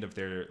at the end of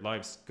their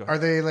lives. Are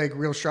they like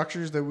real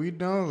structures that we'd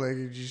know? Like,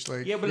 you just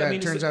like, I mean,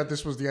 it turns out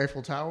this was the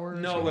Eiffel Tower.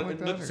 No,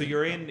 so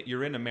you're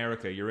in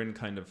America. You're in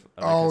kind of.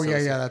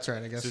 That's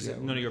right. I guess. So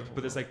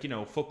but there's, like,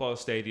 football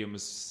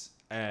stadiums.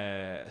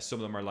 Some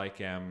of them are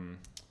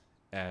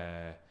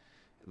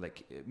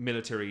like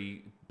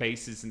military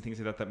bases and things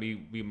like that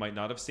we might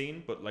not have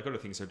seen, but like other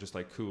things are just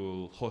like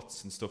cool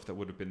huts and stuff that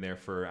would have been there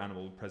for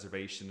animal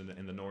preservation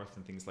in the north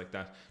and things like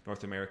that,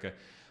 North America.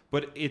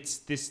 But it's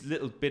this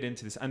little bit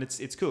into this, and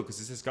it's cool because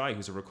it's this guy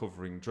who's a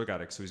recovering drug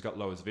addict, so he's got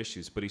loads of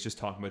issues, but he's just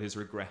talking about his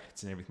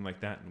regrets and everything like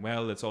that. And,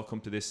 well, it's all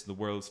come to this, the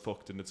world's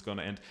fucked and it's going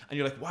to end. And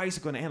you're like, why is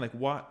it going to end? Like,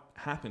 what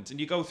happened? And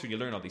you go through and you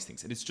learn all these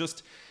things, and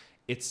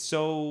it's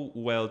so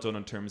well done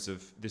in terms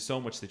of there's so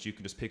much that you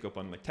can just pick up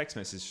on, like text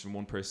messages from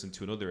one person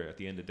to another at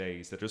the end of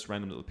days. They're just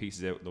random little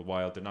pieces out in the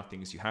wild. They're not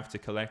things you have to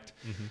collect.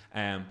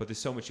 But there's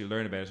so much you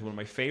learn about it. One of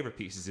my favorite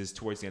pieces is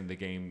towards the end of the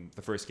game,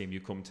 the first game,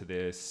 you come to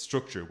this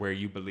structure where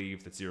you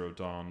believe that Zero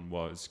Dawn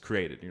was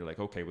created. And you're like,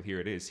 okay, well,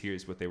 here it is.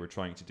 Here's what they were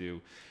trying to do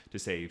to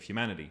save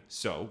humanity.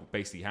 So what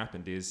basically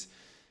happened is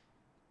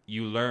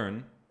you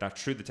learn that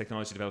through the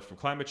technology developed from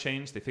climate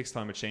change, they fixed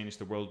climate change,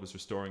 the world was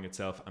restoring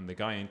itself, and the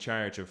guy in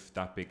charge of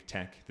that big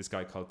tech, this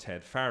guy called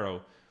Ted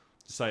Farrow,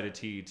 decided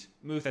he'd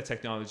move that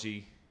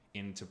technology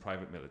into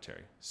private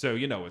military. So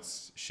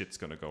shit's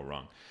going to go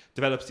wrong.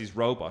 Develops these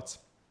robots,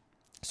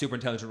 super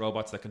intelligent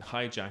robots that can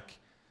hijack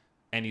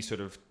any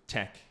sort of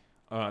tech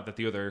that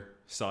the other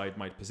side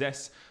might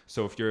possess.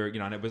 So if you're,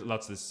 and it was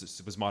lots of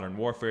this was modern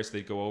warfare, so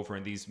they'd go over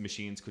and these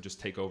machines could just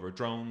take over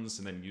drones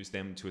and then use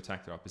them to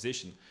attack their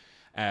opposition.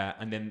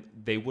 And then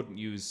they wouldn't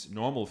use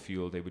normal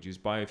fuel, they would use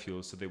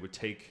biofuel. So they would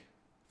take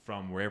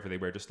from wherever they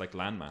were, just like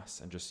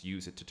landmass, and just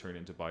use it to turn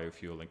into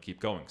biofuel and keep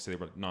going. So they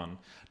were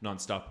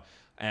non-stop.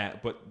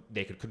 But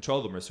they could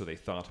control them, or so they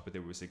thought, but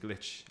there was a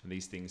glitch. And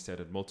these things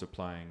started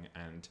multiplying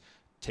and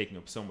taking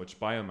up so much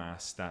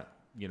biomass that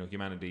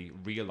humanity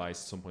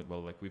realized at some point,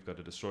 well, like, we've got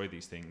to destroy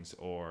these things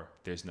or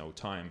there's no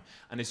time.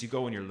 And as you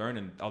go and you're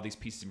learning all these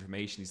pieces of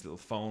information, these little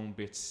phone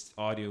bits,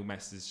 audio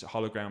messages,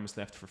 holograms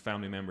left for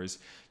family members,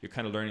 you're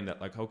kind of learning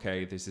that, like,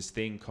 okay, there's this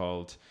thing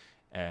called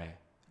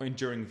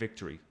enduring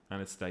victory,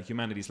 and it's that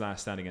humanity's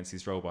last stand against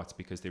these robots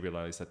because they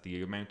realize that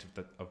the amount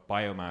of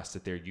biomass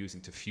that they're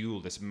using to fuel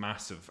this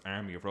massive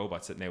army of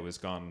robots that now has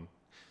gone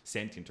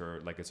sentient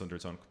or like it's under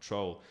its own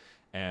control.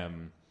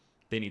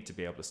 They need to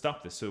be able to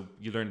stop this. So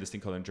you learn this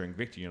thing called enduring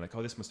victory. You're like,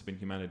 oh, this must have been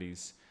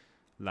humanity's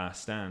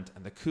last stand.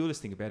 And the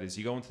coolest thing about it is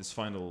you go into this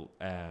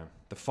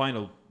the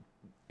final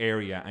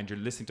area, and you're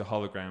listening to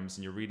holograms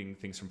and you're reading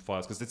things from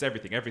files, because it's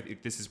everything.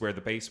 This is where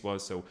the base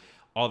was, so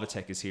all the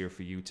tech is here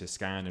for you to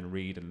scan and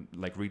read, and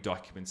like read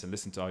documents and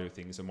listen to audio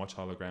things and watch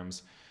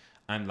holograms.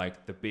 And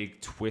like the big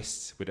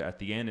twist with it at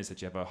the end is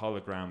that you have a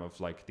hologram of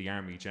like the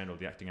Army General,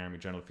 the acting Army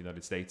General of the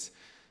United States.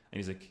 And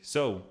he's like,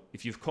 so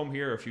if you've come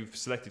here, or if you've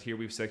selected here,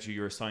 we've selected you,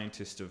 you're a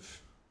scientist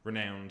of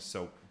renown.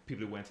 So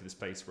people who went to this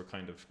place were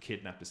kind of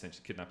kidnapped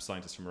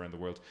scientists from around the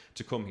world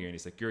to come here. And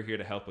he's like, you're here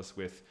to help us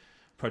with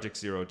Project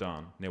Zero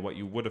Dawn. Now, what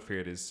you would have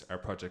heard is our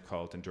project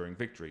called Enduring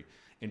Victory.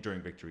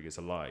 Enduring Victory is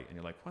a lie. And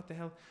you're like, what the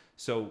hell?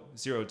 So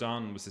Zero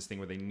Dawn was this thing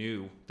where they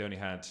knew they only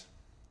had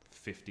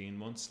 15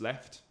 months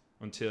left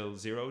until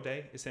 0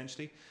 day,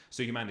 essentially.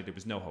 So humanity, there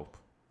was no hope.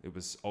 It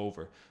was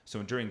over. So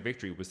Enduring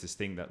Victory was this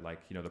thing that,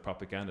 like, you know, the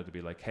propaganda to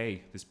be like,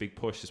 hey, this big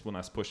push, this one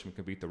last push, and we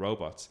can beat the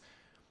robots.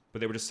 But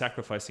they were just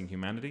sacrificing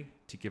humanity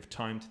to give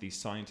time to these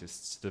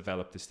scientists to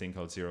develop this thing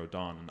called Zero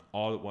Dawn. And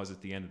all it was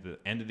at the end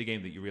of the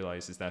game that you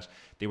realize is that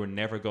they were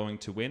never going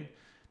to win.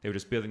 They were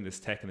just building this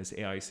tech and this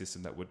AI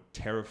system that would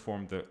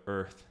terraform the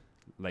Earth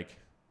like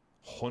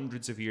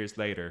hundreds of years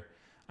later,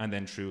 and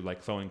then through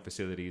like cloning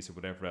facilities or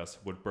whatever else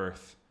would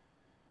birth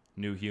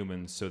new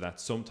humans, so that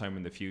sometime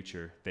in the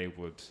future they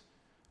would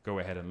go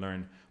ahead and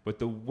learn. But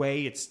the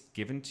way it's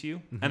given to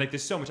you, and like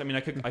there's so much, I mean,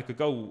 I could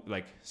go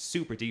like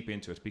super deep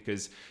into it,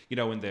 because, you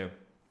know, in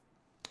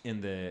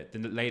the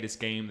latest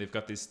game they've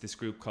got this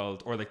group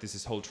called, or like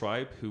this whole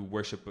tribe who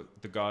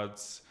worship the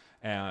gods,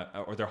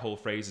 or their whole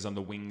phrase is on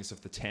the wings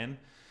of the 10,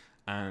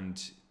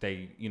 and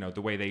they, you know,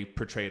 the way they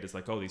portray it is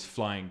like, oh, these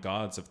flying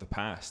gods of the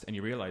past, and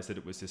you realize that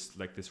it was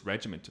this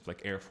regiment of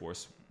like Air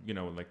Force, you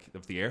know, like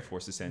of the Air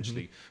Force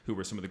essentially, who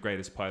were some of the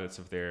greatest pilots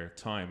of their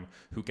time,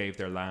 who gave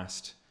their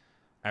last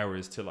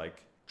hours to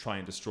like try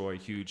and destroy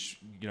huge,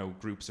 you know,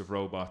 groups of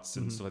robots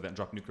and stuff like that, and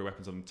drop nuclear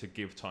weapons on them to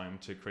give time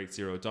to create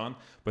Zero Dawn.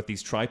 But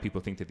these tribe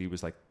people think that he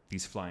was like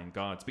these flying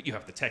gods. But you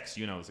have the text,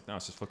 you know, it's like, no,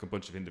 it's just fucking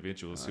bunch of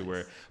individuals who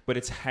were. But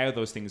it's how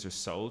those things are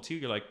sold to you.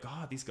 You're like,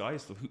 God, these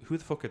guys, who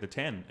the fuck are the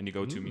 10? And you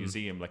go to a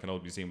museum, like an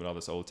old museum with all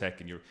this old tech,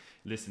 and you're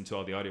listening to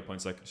all the audio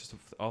points. Like, it's just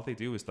all they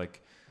do is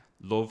like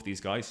love these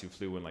guys who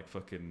flew in like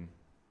fucking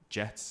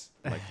jets,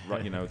 like,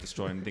 you know,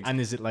 destroying things. And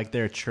is it like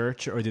their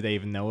church, or do they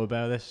even know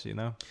about it? You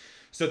know.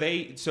 So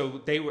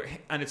they were,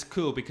 and it's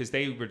cool because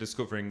they were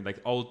discovering like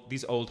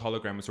these old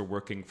holograms were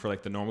working for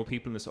like the normal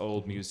people in this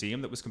old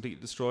museum that was completely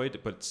destroyed,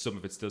 but some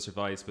of it still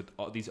survives. But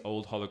all these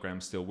old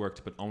holograms still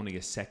worked, but only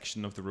a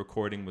section of the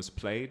recording was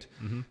played.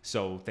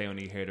 So they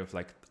only heard of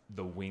like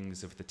the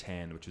wings of the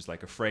 10, which was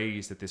like a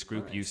phrase that this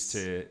group used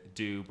to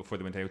do before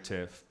they went out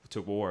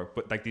to war.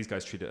 But like these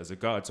guys treat it as a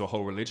god, so a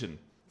whole religion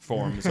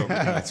forms over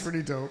That's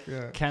pretty dope.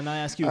 Yeah. Can I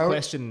ask you a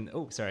question?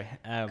 Oh, sorry.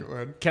 Go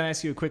ahead. Can I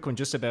ask you a quick one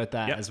just about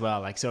that as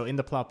well? Like, so in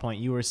the plot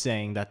point, you were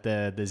saying that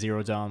the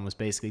Zero Dawn was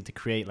basically to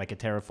create like a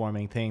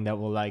terraforming thing that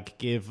will like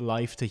give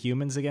life to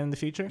humans again in the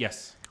future.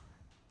 Yes.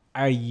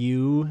 Are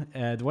you?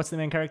 What's the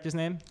main character's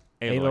name?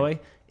 Aloy.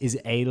 Is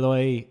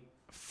Aloy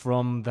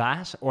from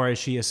that, or is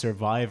she a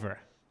survivor?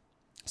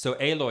 So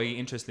Aloy,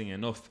 interestingly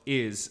enough,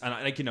 is, and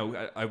like, you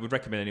know, I would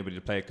recommend anybody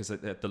to play it because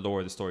the lore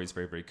of the story is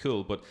very, very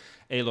cool. But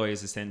Aloy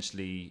is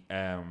essentially,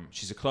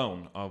 she's a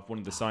clone of one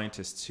of the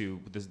scientists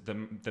who,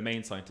 the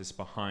main scientist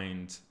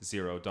behind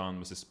Zero Dawn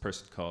was this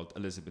person called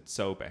Elizabeth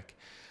Sobeck.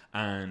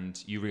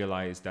 And you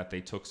realize that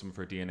they took some of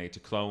her DNA to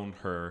clone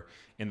her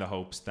in the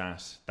hopes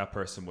that that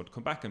person would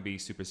come back and be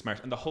super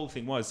smart. And the whole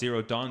thing was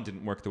Zero Dawn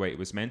didn't work the way it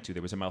was meant to.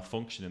 There was a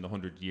malfunction in the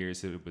 100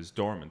 years that it was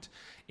dormant,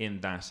 in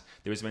that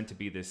there was meant to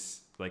be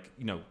this, like,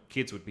 you know,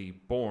 kids would be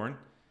born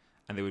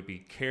and they would be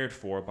cared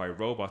for by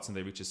robots and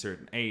they reach a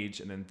certain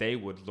age, and then they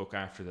would look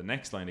after the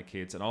next line of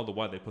kids, and all the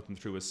while they put them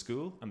through a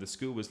school, and the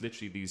school was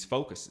literally these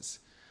focuses.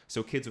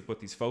 So kids would put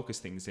these focus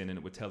things in, and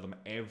it would tell them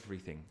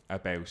everything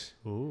about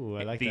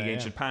the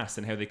ancient past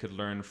and how they could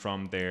learn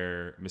from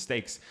their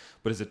mistakes.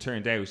 But as it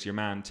turned out, your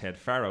man Ted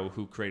Farrow,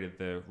 who created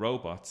the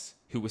robots,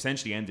 who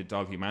essentially ended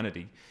all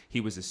humanity,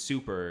 he was a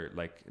super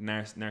like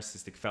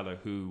narcissistic fella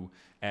who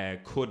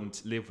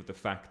couldn't live with the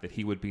fact that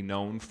he would be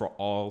known for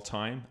all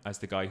time as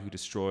the guy who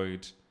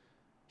destroyed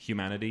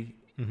humanity.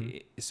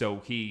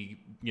 So he,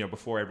 you know,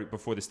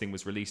 before this thing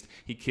was released,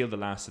 he killed the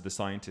last of the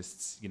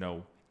scientists, you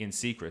know, in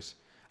secret,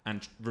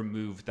 and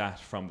removed that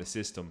from the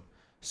system,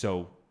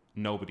 so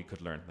nobody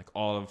could learn. Like,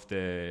 all of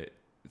the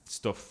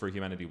stuff for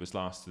humanity was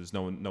lost. There's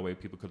no way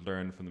people could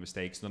learn from the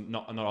mistakes.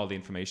 Not all the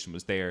information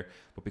was there,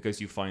 but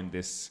because you find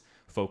this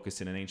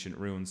focus in an ancient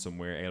ruin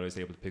somewhere, Aloy is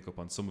able to pick up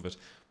on some of it.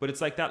 But it's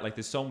like that. Like,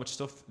 there's so much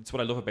stuff. It's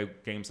what I love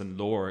about games and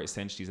lore.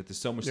 Essentially, is that there's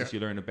so much stuff you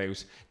learn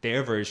about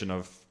their version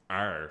of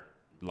our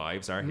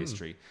lives, our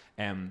history,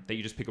 that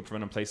you just pick up from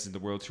random places in the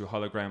world through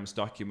holograms,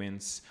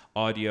 documents,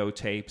 audio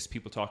tapes,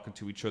 people talking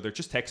to each other,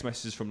 just text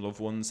messages from loved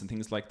ones and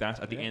things like that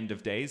at the end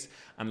of days.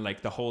 And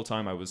like the whole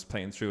time I was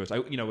playing through it,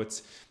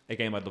 it's a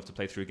game I'd love to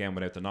play through again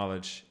without the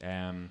knowledge.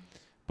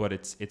 But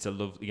it's a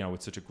love,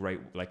 it's such a great,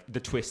 like the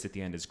twist at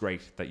the end is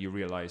great, that you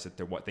realize that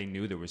they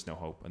knew there was no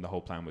hope, and the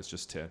whole plan was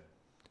just to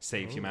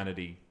save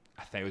humanity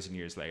 1,000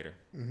 years later.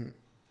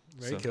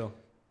 Very cool.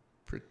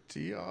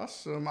 Pretty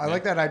awesome. I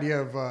like that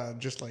idea of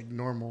just like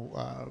normal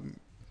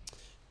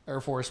Air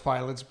Force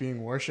pilots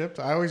being worshipped.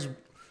 I always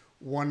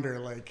wonder,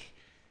 like,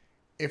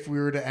 if we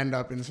were to end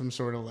up in some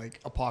sort of like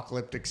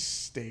apocalyptic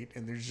state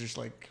and there's just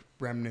like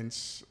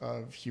remnants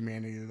of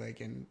humanity,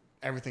 like, and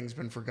everything's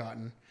been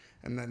forgotten.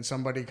 And then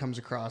somebody comes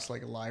across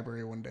like a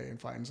library one day and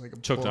finds like a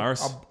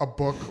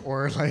book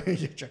or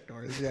like Chuck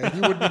Norris. Yeah,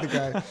 he would be the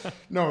guy.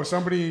 No,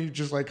 somebody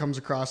just like comes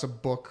across a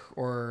book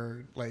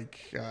or like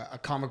a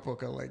comic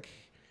book of like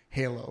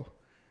Halo,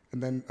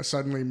 and then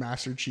suddenly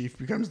Master Chief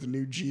becomes the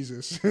new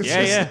Jesus.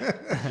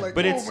 Like,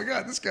 but oh my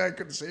God, this guy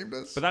could have saved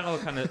us. But that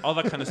all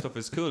that kind of stuff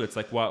is cool. It's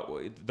like what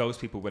those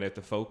people without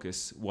the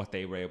focus, what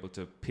they were able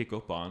to pick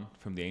up on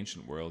from the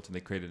ancient world, and they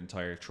created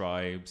entire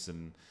tribes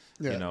and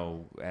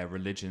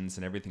religions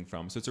and everything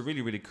from. So it's a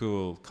really, really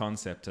cool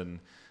concept. And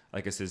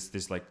like I says,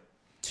 there's like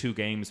 2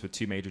 games with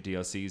 2 major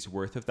DLCs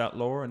worth of that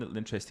lore and little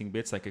interesting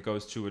bits. Like it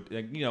goes through it,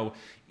 like,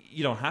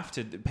 you don't have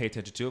to pay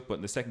attention to it, but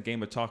in the second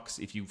game it talks,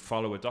 if you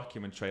follow a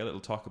document trail, it'll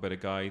talk about a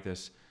guy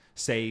that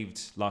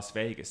saved Las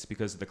Vegas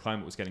because the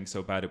climate was getting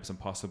so bad it was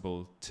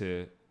impossible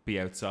to be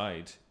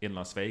outside in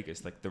Las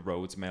Vegas. Like the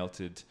roads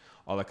melted,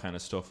 all that kind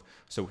of stuff.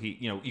 So he,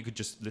 you could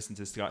just listen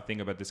to this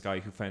thing about this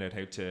guy who found out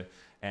how to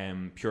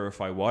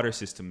purify water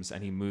systems,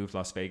 and he moved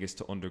Las Vegas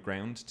to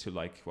underground, to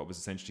like what was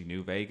essentially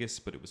New Vegas,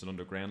 but it was an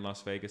underground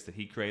Las Vegas that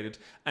he created.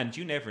 And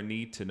you never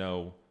need to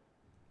know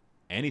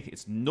anything.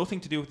 It's nothing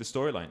to do with the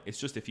storyline. It's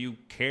just if you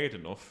cared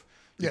enough,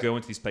 you go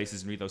into these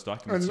places and read those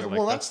documents. And,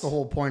 well, that's the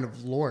whole point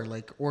of lore,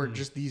 like, or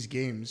just these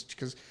games,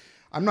 because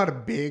I'm not a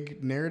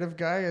big narrative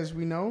guy, as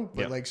we know,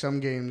 but like some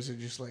games are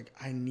just like,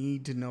 I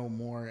need to know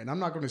more, and I'm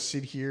not going to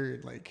sit here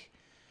like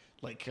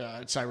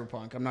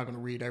Cyberpunk. I'm not going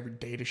to read every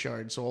data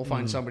shard, so I'll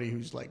find somebody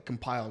who's like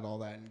compiled all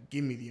that and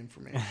give me the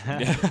information.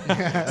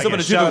 Someone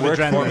to do the work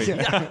for me.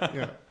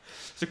 Yeah.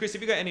 So, Chris,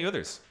 have you got any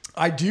others?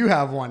 I do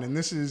have one, and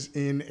this is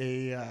in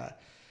a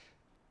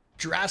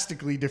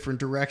drastically different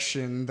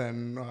direction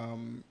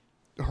than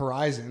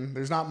Horizon.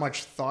 There's not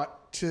much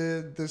thought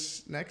to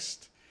this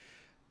next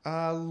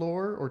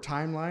lore or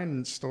timeline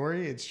and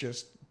story. It's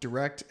just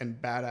direct and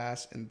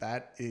badass, and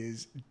that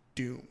is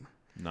Doom.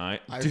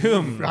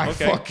 Doom. I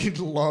fucking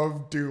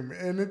love Doom,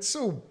 and it's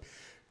so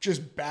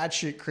just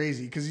batshit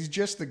crazy because he's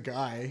just the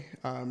guy.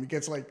 He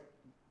gets like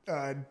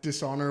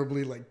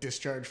dishonorably like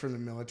discharged from the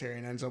military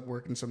and ends up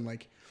working some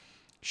like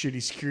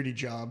shitty security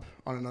job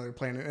on another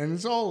planet, and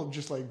it's all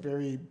just like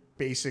very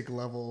basic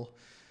level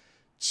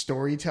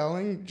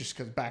storytelling. Just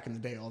because back in the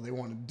day, all they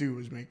wanted to do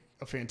was make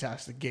a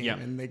fantastic game,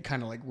 and they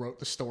kind of like wrote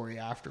the story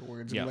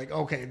afterwards and like,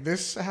 okay,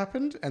 this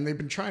happened, and they've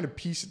been trying to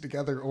piece it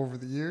together over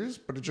the years,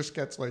 but it just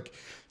gets like,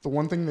 the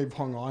one thing they've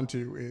hung on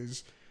to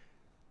is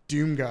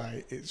Doom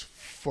guy is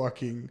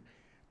fucking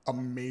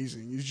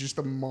amazing. He's just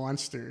a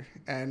monster,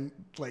 and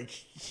like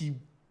he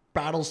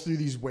battles through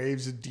these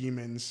waves of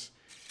demons,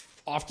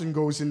 often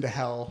goes into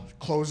hell,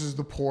 closes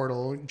the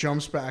portal,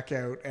 jumps back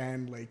out,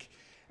 and like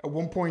at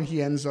one point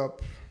he ends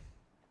up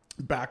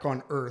back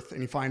on Earth,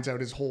 and he finds out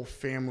his whole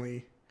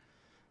family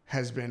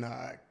has been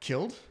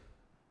killed,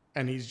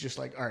 and he's just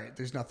like, all right,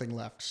 there's nothing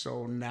left,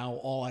 so now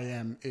all I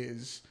am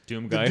is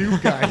Doom guy. Doom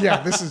guy.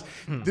 Yeah,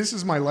 this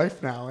is my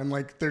life now, and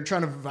like they're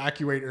trying to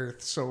evacuate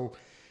Earth, so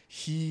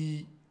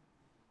he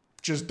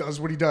just does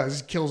what he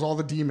does, kills all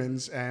the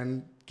demons,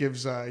 and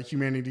gives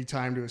humanity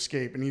time to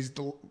escape, and he's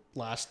the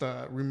last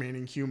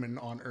remaining human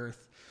on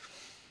Earth.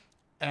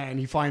 And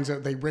he finds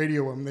out, they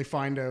radio him, they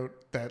find out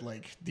that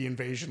like the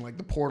invasion, like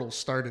the portal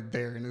started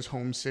there in his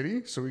home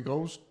city, so he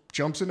goes,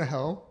 jumps into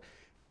hell,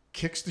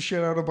 kicks the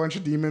shit out of a bunch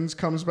of demons,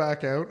 comes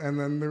back out, and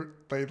then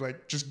they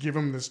like just give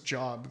him this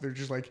job. They're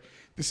just like,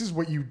 this is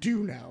what you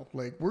do now.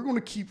 Like, we're going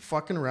to keep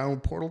fucking around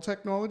with portal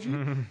technology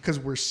because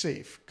we're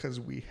safe, because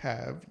we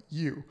have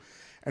you.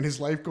 And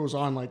his life goes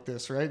on like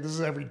this, right? This is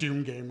every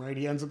Doom game, right?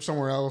 He ends up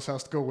somewhere else,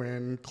 has to go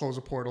in, close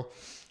a portal.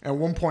 At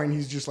one point,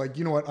 he's just like,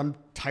 you know what? I'm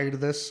tired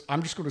of this.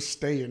 I'm just going to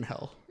stay in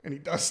hell. And he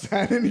does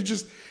that, and he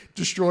just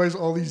destroys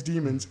all these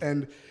demons.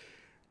 And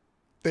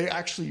they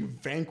actually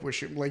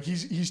vanquish him. Like,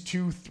 he's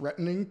too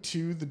threatening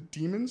to the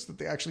demons that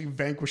they actually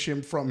vanquish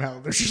him from hell.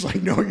 They're just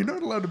like, no, you're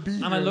not allowed to be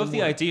here. And I love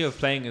the idea of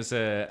playing as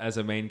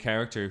a main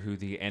character who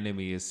the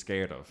enemy is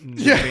scared of.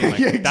 Yeah, like,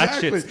 yeah, exactly.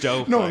 That shit's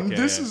dope. No, like,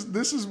 this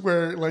is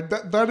where like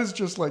that is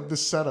just like the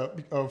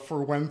setup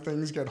for when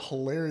things get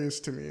hilarious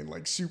to me and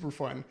like super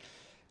fun.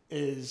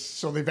 Is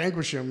so they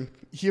vanquish him.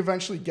 He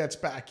eventually gets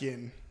back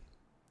in,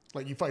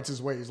 Like he fights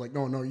his way. He's like,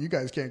 no, you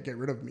guys can't get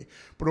rid of me.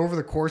 But over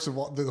the course of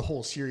the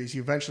whole series, he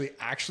eventually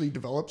actually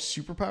develops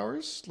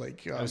superpowers.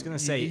 Like I was gonna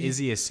say, is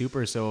he a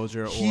super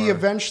soldier? He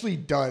eventually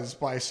does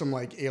by some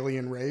like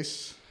alien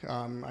race.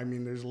 I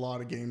mean, there's a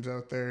lot of games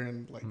out there,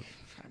 and like,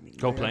 I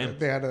mean,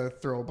 they had to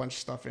throw a bunch of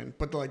stuff in.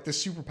 But like the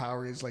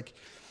superpower is like,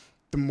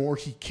 the more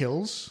he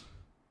kills,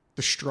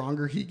 the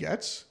stronger he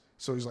gets.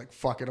 So he's like,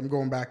 fuck it, I'm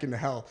going back into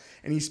hell,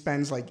 and he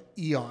spends like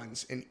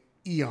eons and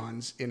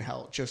eons in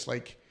hell, just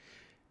like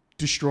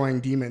destroying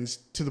demons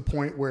to the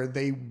point where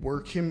they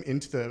work him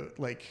into the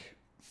like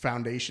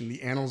foundation, the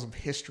annals of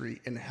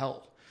history in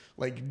hell.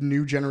 Like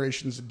new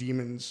generations of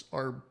demons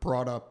are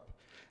brought up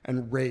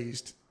and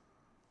raised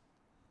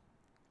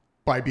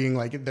by being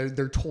like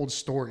they're told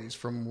stories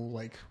from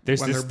like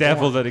there's when this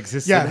devil born. that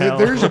exists. Yeah, in hell.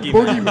 there's a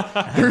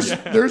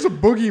boogeyman. There's a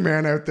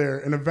boogeyman out there,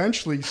 and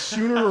eventually,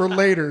 sooner or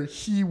later,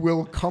 he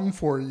will come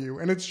for you.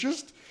 And it's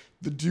just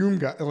the Doom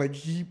guy. Like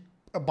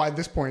by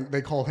this point,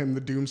 they call him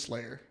the Doom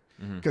Slayer.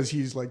 Because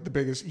he's like the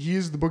biggest. He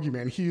is the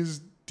boogeyman. He is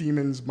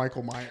demons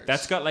Michael Myers.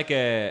 That's got like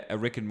a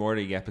Rick and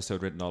Morty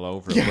episode written all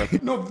over it. Yeah,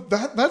 no,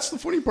 that's the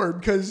funny part,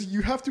 because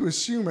you have to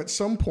assume at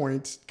some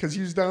point, because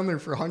he was down there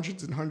for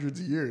hundreds and hundreds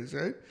of years,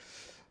 right?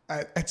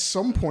 At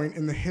some point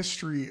in the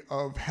history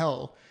of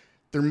hell,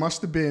 there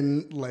must have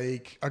been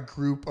like a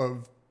group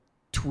of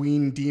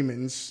tween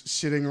demons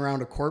sitting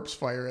around a corpse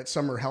fire at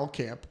summer hell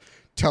camp,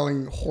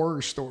 telling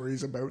horror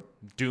stories about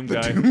Doom the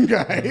guy. Doom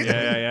guy.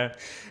 Yeah.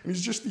 And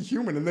he's just a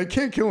human, and they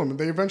can't kill him. And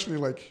they eventually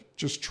like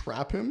just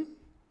trap him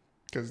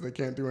because they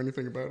can't do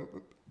anything about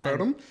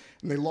him.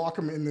 And they lock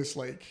him in this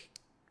like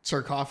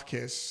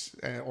sarcophagus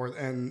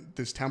and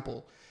this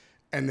temple.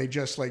 And they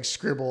just like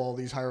scribble all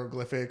these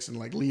hieroglyphics and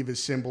like leave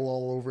his symbol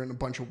all over it and a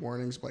bunch of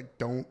warnings like,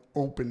 don't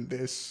open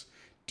this.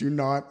 Do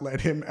not let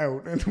him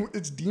out. And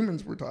it's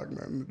demons we're talking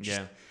about. And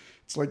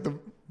it's like the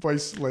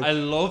voice. Like I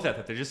love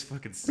that they're just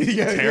fucking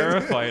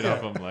terrified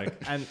of him.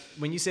 Like, and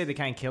when you say they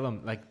can't kill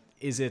him, like,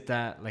 is it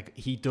that like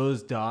he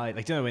does die?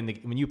 Like, you know,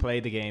 when you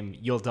play the game,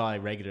 you'll die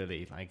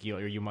regularly. Like,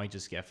 you might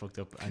just get fucked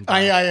up. And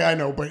I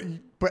know,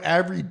 but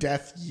every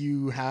death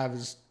you have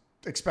is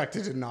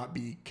expected to not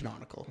be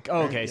canonical.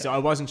 Oh, okay, so I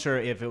wasn't sure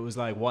if it was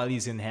like while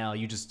he's in hell,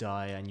 you just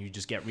die and you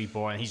just get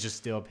reborn. He's just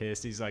still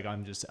pissed. He's like,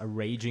 I'm just a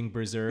raging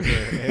berserker.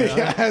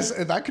 Yes,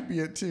 that could be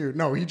it too.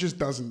 No, he just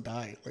doesn't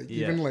die. Like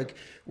even like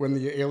when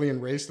the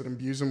alien race that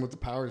imbues him with the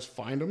powers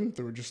find him,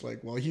 they were just like,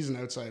 well, he's an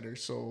outsider,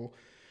 so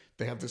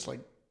they have this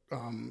like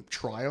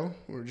trial.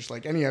 We're just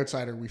like, any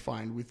outsider we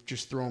find, we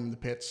just throw him in the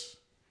pits,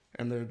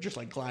 and they're just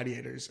like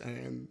gladiators,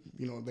 and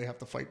you know they have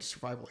to fight to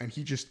survival. And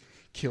he just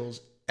kills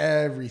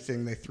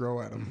everything they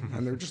throw at him,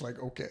 and they're just like,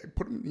 okay,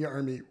 put him in the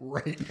army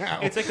right now.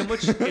 It's like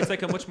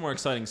a much more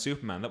exciting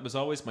Superman. That was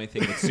always my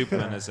thing with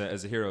Superman as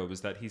a hero,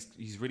 was that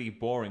he's really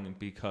boring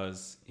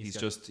because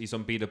he's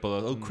unbeatable.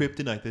 Oh,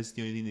 kryptonite, that's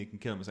the only thing that can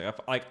kill him. It's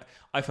like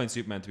I find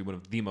Superman to be one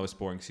of the most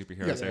boring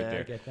superheroes out there.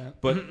 I get that.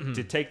 But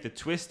to take the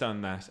twist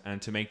on that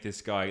and to make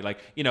this guy like,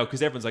 you know,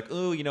 because everyone's like,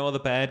 oh, you know, all the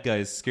bad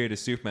guys scared of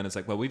Superman. It's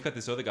like, well, we've got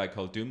this other guy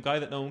called Doom Guy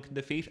that no one can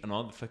defeat, and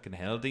all the fucking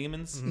hell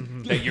demons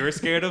that you're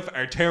scared of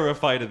are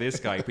terrified of this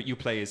guy. But you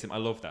play as him. I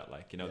love that.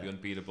 Like, you know, the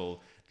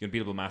unbeatable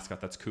mascot.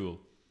 That's cool.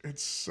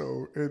 It's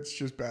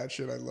just bad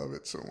shit. I love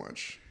it so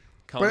much.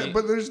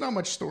 But there's not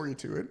much story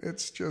to it.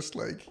 It's just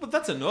like. But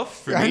that's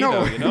enough for me, I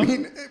know. Though, you know. I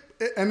mean,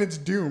 and it's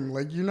Doom.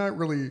 Like you're not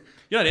really.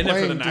 You're not in it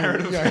for the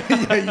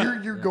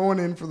narrative. You're going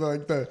in for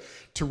the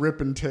to rip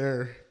and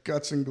tear,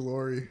 guts and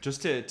glory.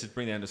 Just to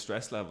bring down the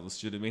stress levels.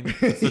 Do you know what I mean?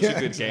 It's such a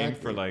good game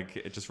for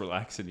like just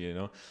relaxing. You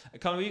know.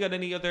 Colin, you got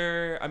any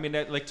other? I mean,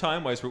 like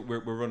time wise, we're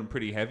running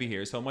pretty heavy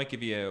here, so I might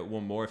give you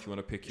one more if you want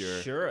to pick your.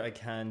 Sure, I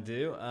can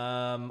do.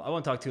 I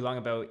won't talk too long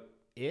about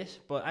it,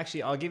 but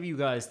actually I'll give you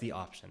guys the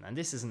option, and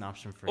this is an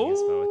option for you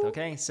both.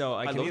 Okay, so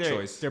I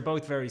can they're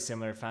both very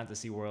similar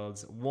fantasy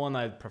worlds. One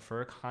I'd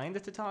prefer kind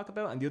of to talk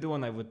about, and the other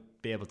one I would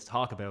be able to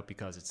talk about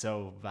because it's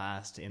so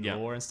vast in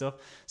lore and stuff.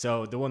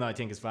 So the one I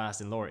think is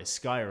vast in lore is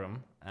Skyrim.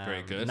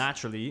 Very good.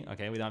 Naturally,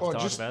 okay, we don't have to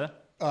talk about it.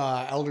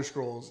 Elder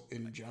Scrolls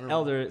in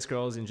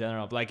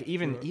general. But like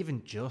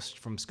even just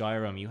from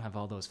Skyrim, you have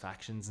all those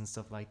factions and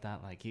stuff like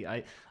that. Like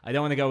I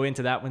don't want to go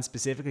into that one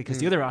specifically because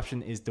the other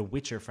option is the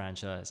Witcher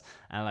franchise,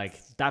 and like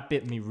that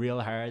bit me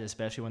real hard,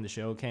 especially when the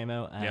show came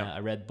out. I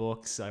read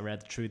books, I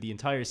read through the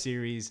entire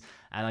series,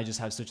 and I just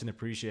have such an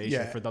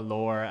appreciation for the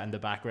lore and the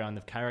background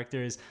of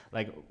characters.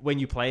 Like when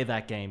you play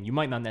that game, you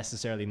might not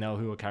necessarily know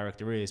who a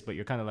character is, but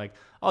you're kind of like,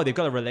 oh, they've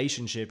got a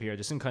relationship here.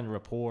 There's some kind of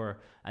rapport.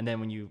 And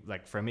then when you,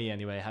 like for me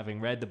anyway, having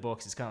read the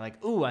books, it's kind of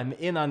like, ooh, I'm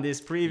in on this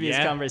previous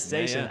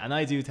conversation. And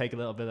I do take a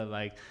little bit of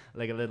like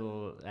a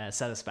little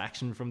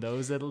satisfaction from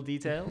those little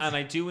details. And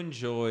I do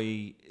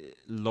enjoy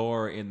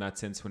lore in that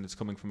sense when it's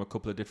coming from a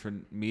couple of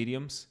different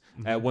mediums.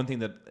 One thing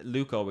that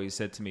Luke always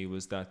said to me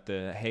was that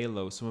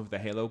some of the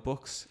Halo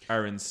books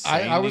are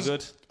insanely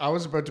good. I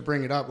was about to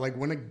bring it up. Like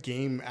when a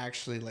game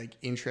actually like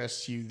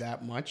interests you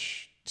that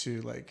much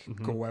to like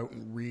go out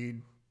and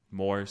read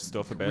more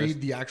stuff about read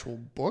it. the actual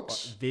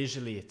books.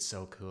 Visually, it's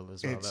so cool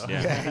as well, It's, though.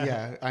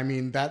 yeah. I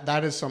mean,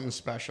 that is something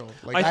special.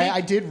 Like I think-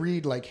 I did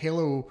read like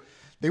Halo.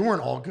 They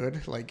weren't all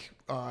good. Like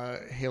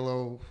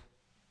Halo,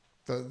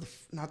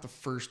 not the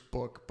first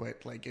book,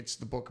 but like it's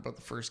the book about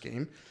the first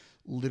game.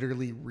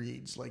 Literally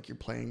reads like you're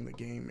playing the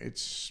game.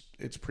 It's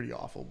pretty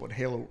awful. But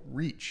Halo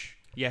Reach.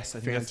 Yes, I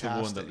think that's the one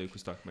that Fantastic. Luke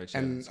was talking about.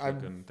 And it's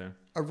good there.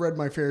 I've read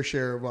my fair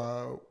share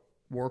of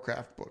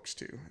Warcraft books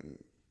too,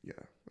 and yeah.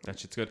 That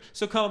shit's good.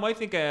 So, Colin, I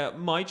think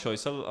my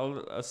choice.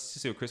 I'll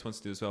see what Chris wants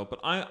to do as well. But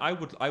I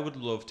would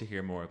love to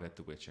hear more about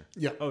The Witcher.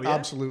 Yeah, Oh, yeah?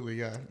 absolutely,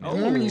 yeah. Oh.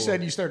 The moment you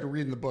said you started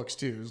reading the books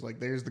too, it was like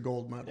there's the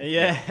gold medal.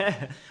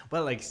 Yeah.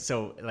 Well,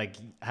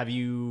 have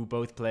you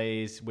both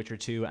played Witcher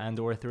 2 and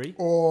or 3?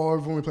 Oh,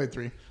 I've only played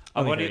 3.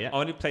 I've Okay, only, yeah.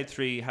 only played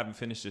 3, haven't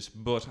finished it,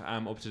 but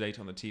I'm up to date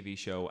on the TV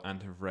show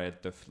and have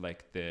read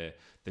the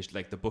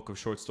book of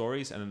short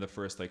stories and then the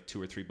first like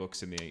 2 or 3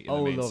 books in the main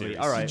lovely. series.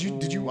 All right.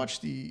 Did you watch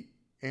the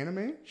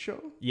anime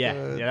show? Yeah,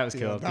 that was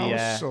cool. That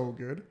was so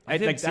good. I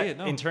didn't see that, it,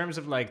 no. In terms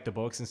of like the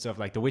books and stuff,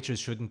 like the Witchers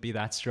shouldn't be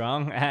that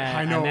strong.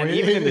 I know. And then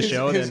even in the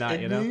show, they're his not.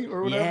 Igni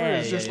or whatever. Yeah,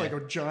 it's just yeah. like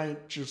a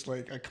giant, just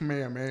like a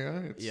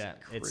Kamehameha. It's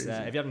It's crazy.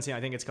 if you haven't seen, I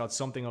think it's called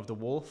Something of the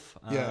Wolf.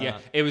 Yeah,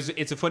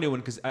 it's a funny one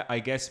because I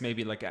guess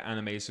maybe like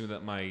anime is something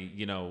that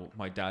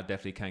my dad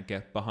definitely can't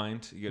get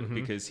behind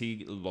because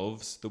he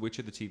loves The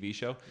Witcher, the TV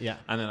show. Yeah.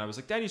 And then I was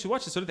like, Dad, you should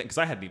watch this other thing because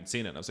I hadn't even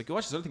seen it. And I was like, you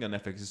watch this other thing on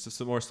Netflix. It's just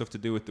some more stuff to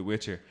do with The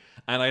Witcher.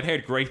 And I'd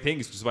heard great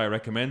things, which is why I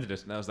recommended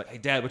it. And I was like, hey,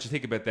 Dad, what you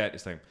think about that?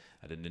 It's like,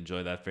 I didn't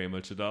enjoy that very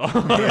much at all.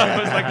 I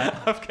was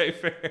like, okay,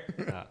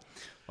 fair.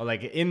 Well,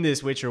 like in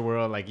this Witcher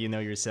world, like you know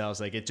yourselves,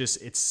 like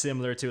it's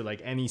similar to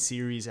like any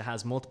series. It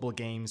has multiple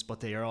games, but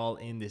they are all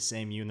in the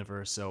same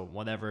universe. So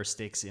whatever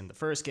sticks in the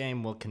first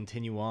game will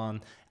continue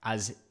on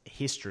as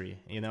history.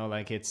 You know,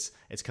 like it's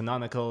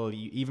canonical.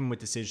 Even with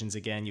decisions,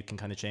 again, you can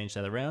kind of change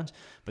that around.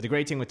 But the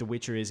great thing with The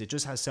Witcher is it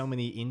just has so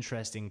many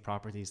interesting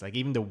properties. Like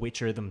even the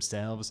Witcher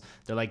themselves,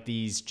 they're like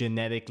these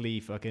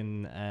genetically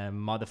fucking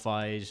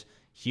modified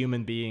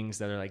human beings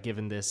that are like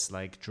given this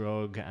like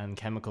drug and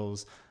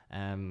chemicals.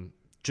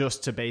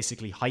 Just to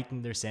basically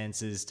heighten their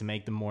senses to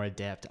make them more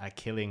adept at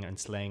killing and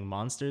slaying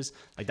monsters.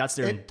 Like that's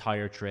their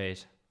entire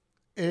trait.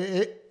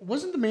 It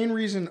wasn't the main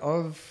reason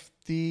of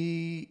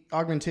the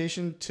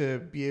augmentation to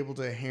be able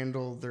to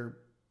handle their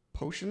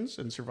potions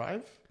and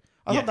survive.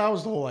 I thought that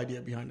was the whole idea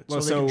behind it.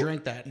 Well, so they can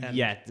drink that. And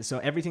yeah, so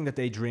everything that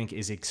they drink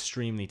is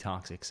extremely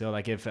toxic. So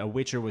like if a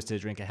Witcher was to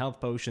drink a health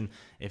potion,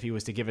 if he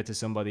was to give it to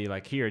somebody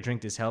like, here,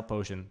 drink this health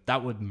potion,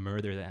 that would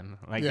murder them.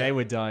 Like they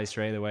would die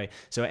straight away.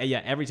 So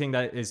yeah, everything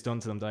that is done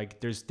to them, like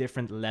there's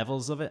different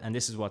levels of it. And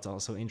this is what's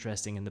also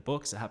interesting in the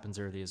books. It happens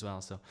early as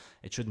well. So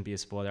it shouldn't be a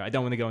spoiler. I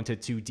don't want to go into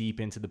too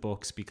deep into the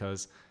books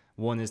because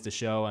one is the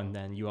show and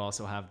then you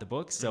also have the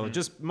books. So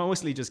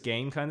mostly just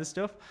game kind of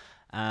stuff.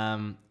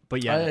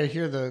 But yeah. I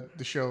hear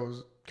the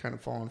show's kind of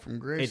fallen from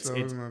grace.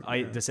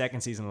 The second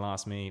season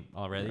lost me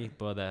already,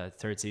 but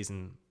third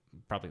season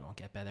probably won't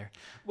get better.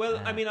 Well,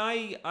 I mean,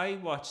 I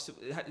watched.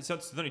 So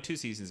there's only 2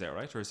 seasons out,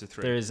 right? Or is it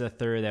 3? There's a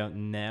third out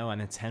now,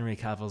 and it's Henry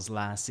Cavill's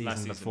last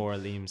season before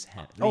Liam's.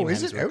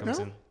 Is it out now?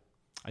 In.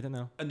 I don't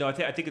know. No,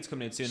 I think it's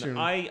coming out soon.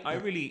 I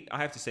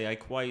have to say, I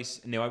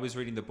was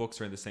reading the books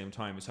around the same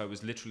time, so I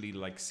was literally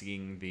like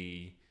seeing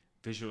the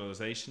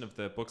visualization of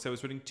the books I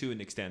was reading to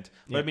an extent.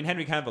 But I mean,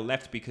 Henry Cavill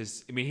left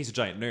because he's a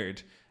giant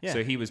nerd,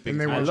 so he was big.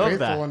 And they were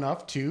faithful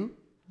enough to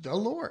the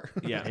lore.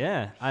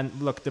 Yeah. And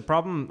look, the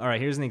problem. All right,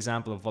 here's an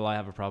example of what I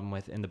have a problem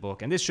with in the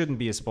book, and this shouldn't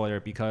be a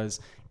spoiler because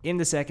in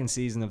the second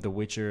season of The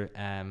Witcher,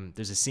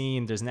 there's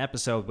an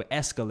episode with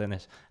Eskel in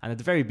it, and at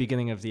the very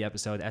beginning of the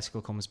episode,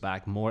 Eskel comes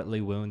back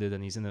mortally wounded,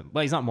 and he's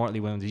not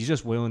mortally wounded, he's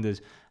just wounded,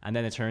 and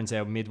then it turns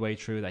out midway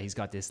through that he's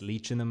got this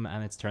leech in him,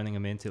 and it's turning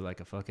him into like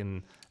a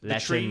fucking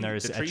lichen or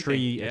a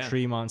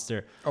tree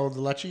monster. Oh, the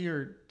Lechi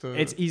or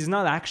the... He's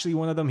not actually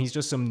one of them. He's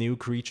just some new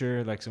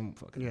creature, like some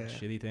fucking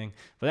shitty thing.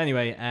 But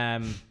anyway,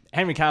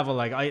 Henry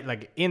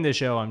Cavill, in the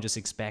show, I'm just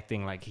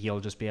expecting like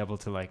he'll just be able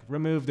to like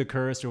remove the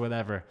curse or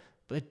whatever.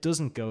 But it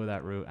doesn't go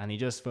that route, and he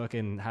just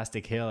fucking has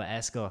to kill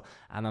Eskel.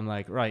 And I'm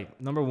like,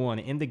 right, number one,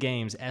 in the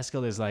games,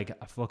 Eskel is like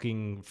a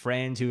fucking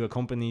friend who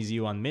accompanies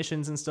you on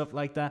missions and stuff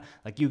like that.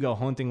 Like you go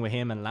hunting with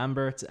him and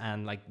Lambert,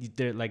 and like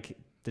they're like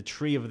the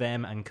 3 of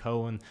them and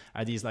Cohen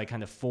are these like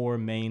kind of 4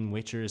 main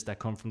witchers that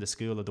come from the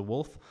school of the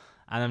wolf.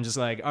 And I'm just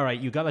like, all right,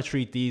 you got to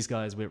treat these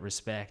guys with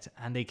respect.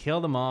 And they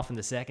kill them off in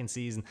the second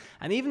season.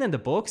 And even in the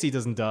books, he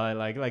doesn't die.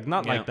 Like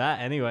not like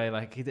that anyway.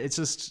 Like it's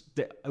just,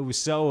 it was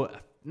so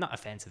not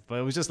offensive, but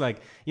it was just like,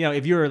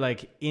 if you're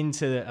like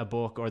into a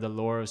book or the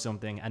lore of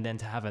something and then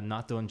to have it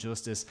not done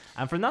justice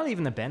and for not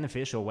even a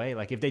beneficial way,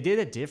 like if they did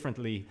it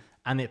differently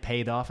and it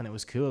paid off and it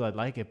was cool, I'd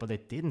like it, but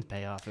it didn't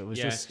pay off. It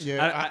was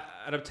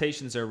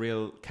adaptations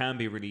can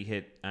be really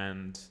hit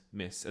and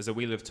miss. As a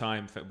Wheel of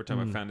Time, we're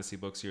talking about fantasy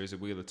books here. As a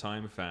Wheel of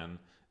Time fan,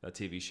 that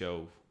TV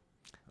show,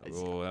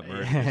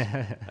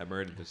 that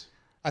murdered it.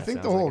 I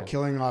think the whole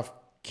killing off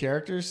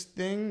characters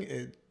thing,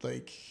 it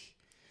like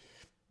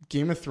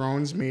Game of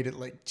Thrones made it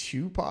like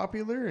too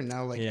popular, and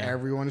now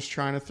everyone's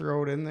trying to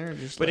throw it in there.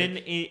 But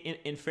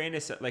in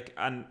fairness, like,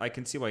 and I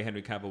can see why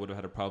Henry Cavill would have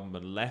had a problem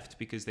and left,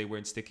 because they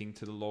weren't sticking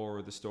to the lore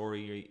or the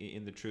story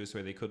in the truest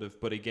way they could have.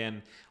 But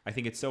again, I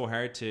think it's so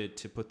hard to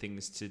put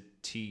things to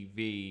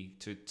TV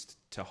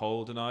to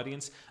hold an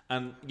audience.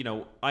 And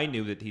I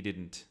knew that he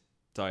didn't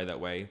die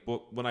that way,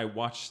 but when I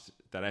watched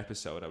that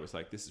episode, I was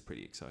like, this is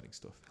pretty exciting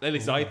stuff. At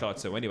least I thought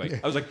so anyway.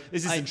 I was like,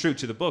 this isn't true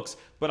to the books,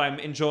 but I'm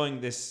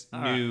enjoying this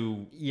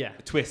new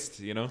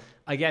twist,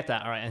 I get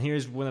that. All right, and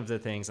here's one of the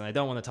things, and I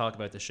don't want to talk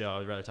about the show,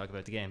 I'd rather talk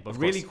about the game, but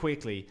really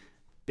quickly,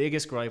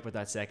 biggest gripe with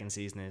that second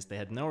season is they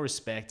had no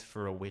respect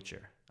for a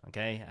Witcher.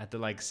 Okay, at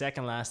the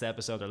second last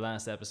episode or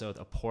last episode,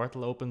 a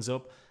portal opens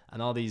up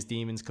and all these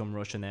demons come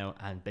rushing out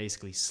and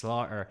basically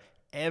slaughter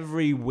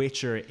every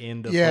Witcher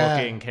in the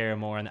fucking Kaer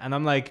Morhen. And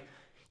I'm like,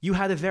 you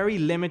had a very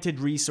limited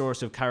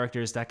resource of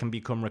characters that can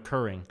become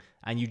recurring,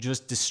 and you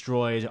just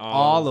destroyed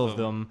all of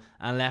them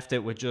and left it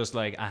with just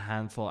like a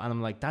handful. And I'm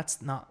like,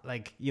 that's not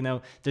like,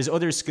 there's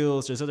other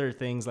schools, there's other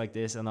things like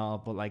this and all,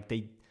 but like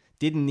they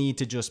didn't need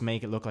to just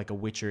make it look like a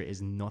Witcher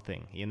is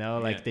nothing,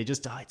 they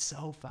just died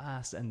so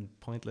fast and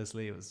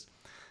pointlessly. It was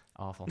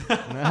awful.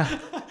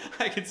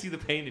 I can see the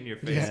pain in your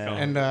face. Yeah.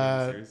 And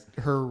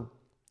her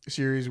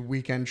series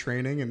Weekend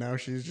Training, and now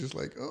she's just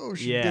like,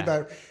 she did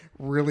that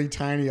really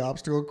tiny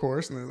obstacle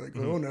course, and they're like,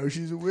 now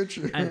she's a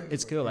Witcher. And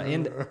it's cool. Like,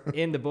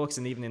 in the books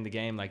and even in the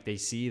game, like they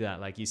see that,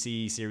 like you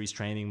see series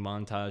training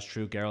montage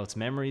through Geralt's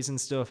memories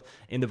and stuff.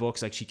 In the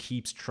books, like she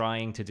keeps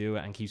trying to do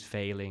it and keeps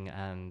failing,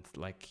 and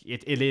like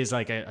it is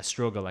like a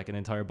struggle, like an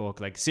entire book.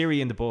 Like Ciri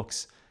in the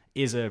books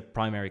is a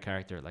primary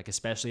character, like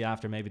especially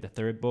after maybe the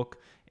third book,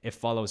 it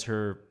follows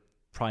her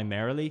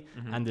primarily,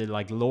 and the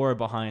like lore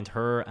behind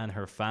her and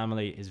her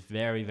family is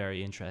very,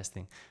 very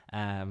interesting.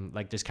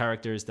 Like there's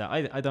characters that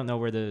I don't know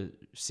where the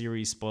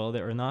series spoiled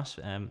it or not.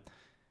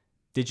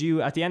 Did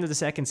you, at the end of the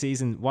second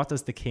season, what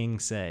does the king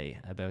say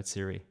about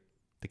Ciri,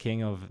 the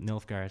king of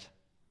Nilfgaard?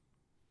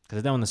 Because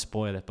I don't want to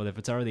spoil it, but if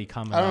it's already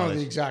common I don't knowledge, know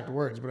the exact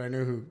words, but I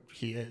know who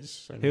he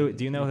is. Do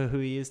you know who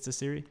he is to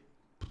Ciri?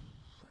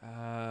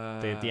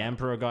 The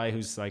emperor guy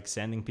who's like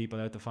sending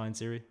people out to find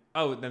Ciri.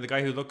 Oh, then the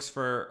guy who looks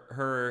for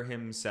her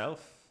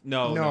himself?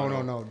 No.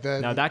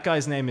 That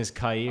guy's name is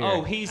Kair.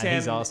 Oh, he's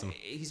awesome.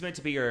 He's meant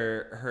to be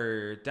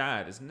her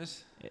dad, isn't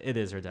it? It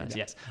is her dad,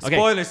 yes.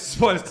 Okay.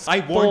 Spoilers.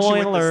 I warned you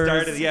at the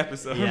start of the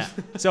episode. Yeah.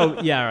 So,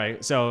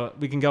 right. So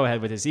we can go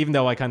ahead with this, even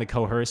though I kind of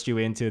coerced you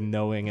into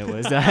knowing it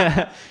was. No,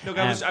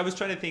 I was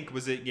trying to think,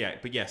 was it? Yeah,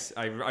 but yes,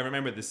 I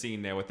remember the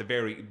scene now at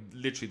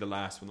literally the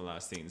last one of the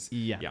last scenes.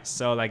 Yeah.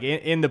 So like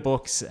in the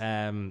books,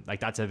 like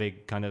that's a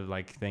big kind of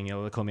like thing.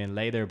 It'll come in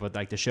later, but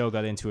like the show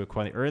got into it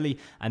quite early.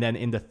 And then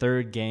in the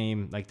third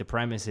game, like the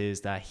premise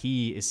is that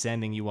he is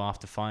sending you off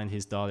to find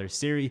his daughter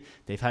Ciri.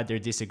 They've had their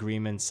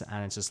disagreements,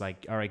 and it's just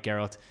like, all right,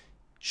 Geralt,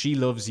 she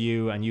loves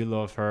you and you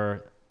love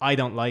her. I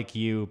don't like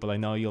you, but I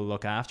know you'll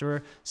look after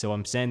her. So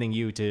I'm sending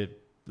you to,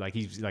 like,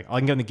 he's like,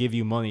 I'm going to give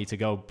you money to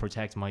go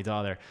protect my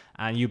daughter.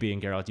 And you being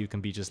Geralt, you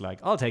can be just like,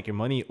 I'll take your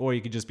money. Or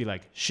you could just be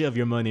like, shove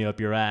your money up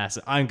your ass.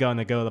 I'm going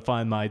to go to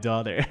find my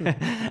daughter.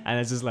 And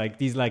it's just like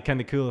these like kind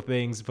of cool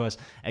things. But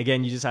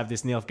again, you just have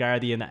this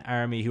Nilfgaardian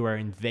army who are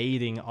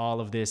invading all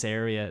of this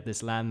area,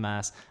 this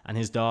landmass. And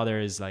his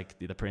daughter is like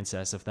the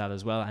princess of that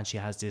as well. And she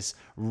has this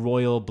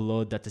royal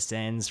blood that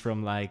descends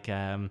from like,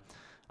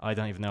 I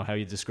don't even know how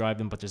you describe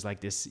them, but there's like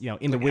this, in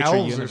like the Witcher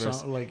elves universe, or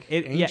something, like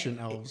ancient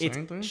elves,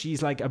 aren't they?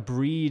 She's like a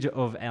breed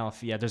of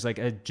elf. Yeah, there's like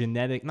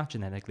not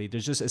genetically,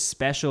 there's just a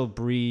special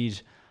breed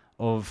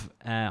of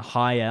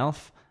high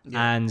elf,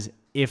 and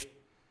if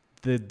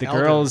the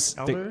girls,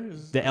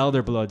 the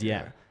elder blood,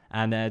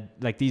 and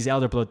like these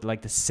elder blood,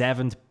 like the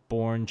seventh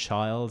born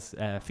child,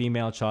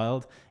 female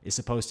child, is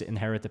supposed to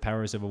inherit the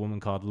powers of a woman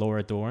called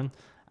Laura Dorn.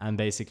 And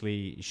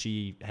basically,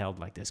 she held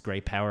like this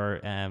great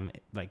power,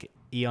 like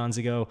eons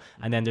ago.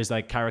 And then there's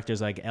like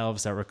characters like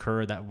elves that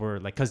recur that were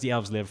like, because the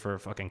elves live for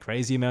fucking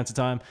crazy amounts of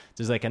time.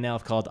 There's like an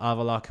elf called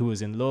Avalok who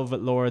was in love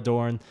with Laura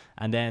Dorn.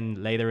 And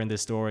then later in the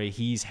story,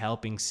 he's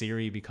helping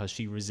Ciri because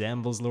she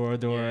resembles Laura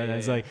Dorn. And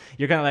it's like,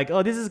 you're kind of like,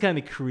 oh, this is kind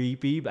of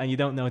creepy. And you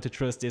don't know to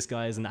trust this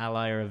guy as an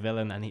ally or a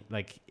villain. And he,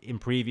 like in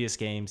previous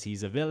games,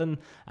 he's a villain.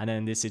 And then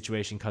in this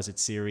situation, because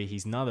it's Ciri,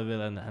 he's not a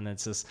villain. And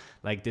it's just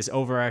like this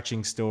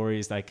overarching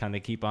stories that kind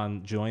of keep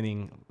on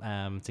joining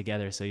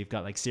together. So you've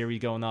got like Ciri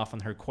going off on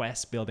her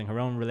quest, building her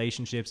own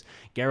relationships,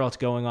 Geralt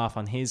going off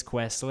on his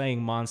quest,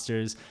 slaying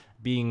monsters,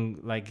 being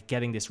like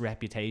getting this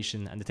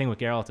reputation. And the thing with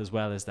Geralt as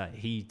well is that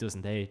he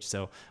doesn't age.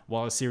 So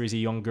while Ciri's a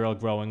young girl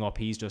growing up,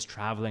 he's just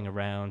traveling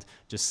around,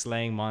 just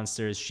slaying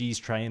monsters. She's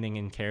training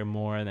in Kaer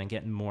Morhen and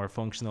getting more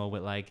functional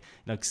with like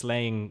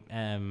slaying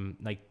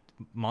like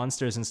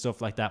monsters and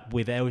stuff like that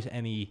without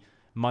any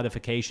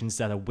modifications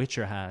that a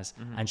Witcher has.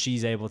 And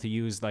she's able to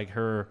use like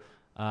her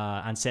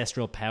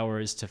ancestral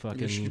powers to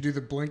fucking. You should do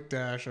the blink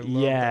dash. I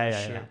love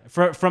yeah,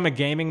 shit. From a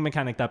gaming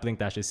mechanic, that blink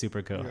dash is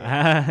super cool.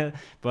 Yeah.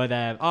 But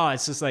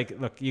it's just like,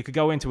 look, you could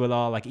go into it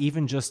all, like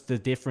even just the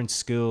different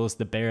schools,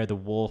 the bear, the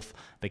wolf,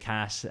 the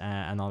cat,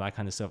 and all that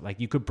kind of stuff. Like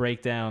you could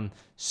break down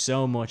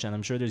so much, and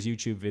I'm sure there's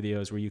YouTube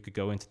videos where you could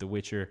go into The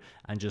Witcher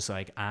and just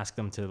like ask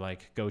them to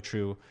like go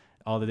through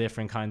all the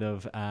different kind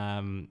of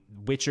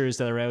witchers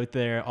that are out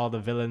there, all the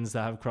villains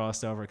that have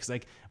crossed over, because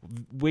like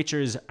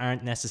witchers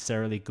aren't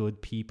necessarily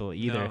good people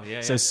either.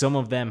 So some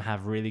of them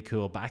have really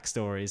cool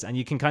backstories, and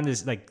you can kind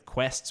of like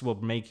quests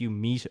will make you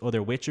meet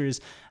other witchers.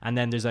 And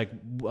then there's like,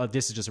 well,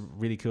 this is just a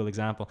really cool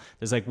example.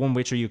 There's like one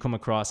witcher you come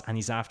across and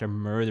he's after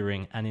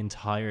murdering an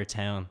entire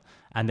town.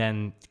 And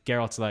then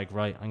Geralt's like,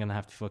 right, I'm gonna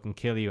have to fucking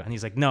kill you. And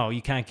he's like, no,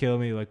 you can't kill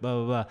me, like blah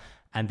blah blah.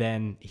 And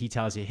then he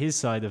tells you his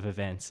side of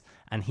events,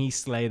 and he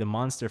slayed a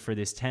monster for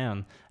this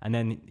town. And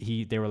then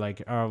they were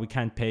like, oh, we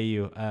can't pay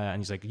you. And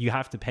he's like, you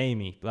have to pay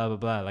me, blah, blah,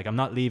 blah. Like, I'm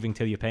not leaving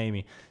till you pay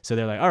me. So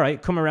they're like, all right,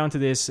 come around to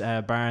this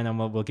barn and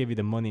we'll give you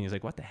the money. And he's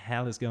like, what the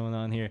hell is going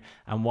on here?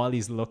 And while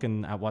he's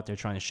looking at what they're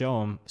trying to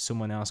show him,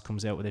 someone else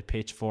comes out with a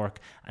pitchfork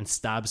and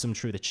stabs him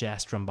through the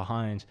chest from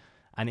behind.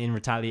 And in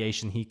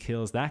retaliation, he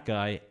kills that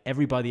guy.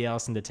 Everybody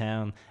else in the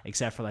town,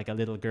 except for like a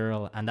little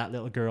girl, and that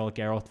little girl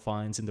Geralt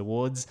finds in the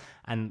woods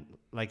and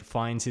like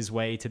finds his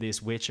way to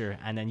this witcher.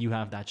 And then you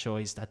have that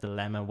choice, that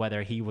dilemma,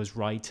 whether he was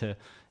right to.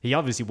 He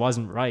obviously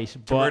wasn't right,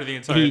 to murder the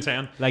entire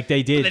town. Like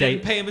they did. But they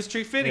didn't pay him his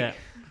tree fitting.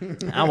 Yeah.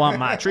 I want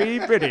my tree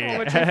fitting.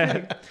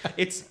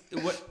 It's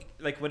what.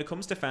 Like when it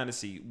comes to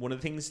fantasy, one of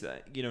the things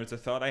that, you know, it's a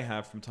thought I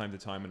have from time to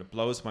time, and it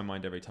blows my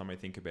mind every time I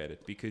think about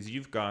it, because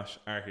you've got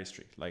our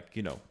history, like,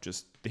 you know,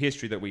 just the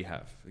history that we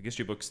have, the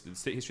history books, the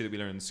history that we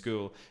learn in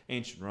school,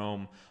 ancient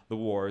Rome, the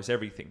wars,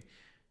 everything.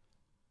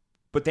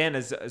 But then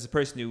as a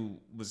person who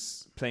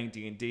was playing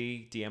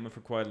D&D, DMing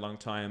for quite a long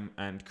time,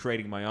 and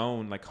creating my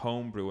own like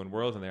homebrew and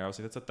world in there, I was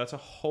like, that's a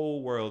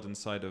whole world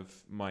inside of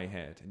my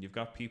head. And you've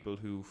got people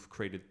who've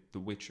created The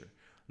Witcher,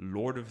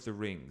 Lord of the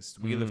Rings,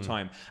 Wheel of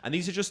Time, and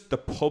these are just the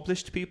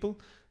published people.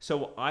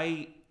 So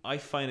I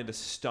find it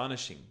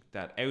astonishing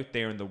that out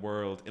there in the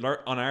world,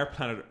 on our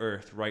planet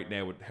Earth right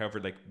now, with however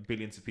like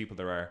billions of people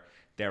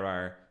there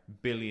are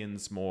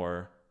billions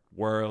more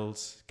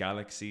worlds,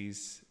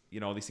 galaxies, you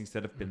know, all these things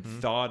that have been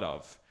thought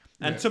of.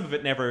 And some of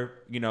it never,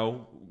 you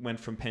know, went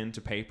from pen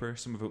to paper.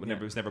 Some of it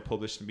was never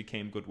published and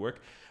became good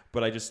work.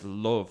 But I just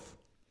love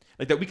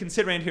like that we can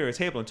sit around here at a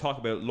table and talk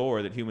about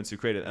lore that humans have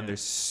created, and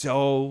there's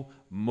so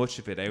much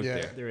of it out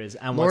there. There is.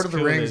 And Lord of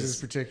the Rings is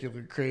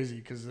particularly crazy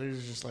because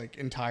there's just like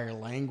entire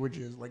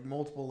languages, like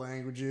multiple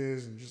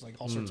languages, and just like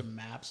all sorts of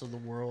maps of the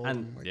world.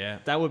 And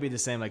like, that would be the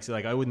same. Like, so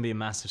like I wouldn't be a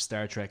massive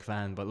Star Trek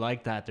fan, but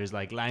like that, there's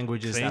like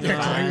languages that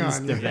fans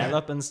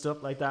develop and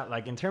stuff like that.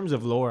 Like in terms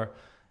of lore,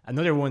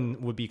 another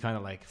one would be kind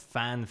of like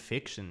fan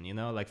fiction, you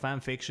know, like fan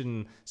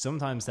fiction.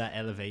 Sometimes that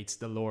elevates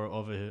the lore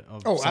of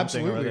something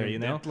absolutely. or other, you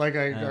know. Like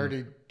I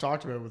already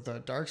talked about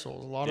with Dark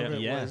Souls. A lot of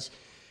it was,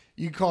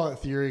 you call it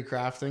theory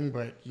crafting,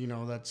 but you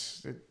know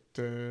that's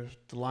the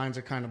lines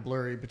are kind of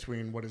blurry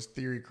between what is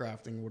theory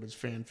crafting and what is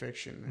fan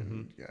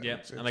fiction. And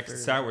it's and like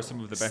Star Wars, some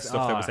of the best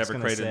stuff that was ever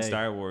created in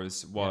Star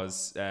Wars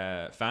was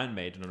fan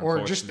made,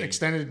 or just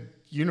extended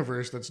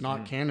universe that's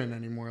not canon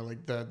anymore.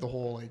 Like the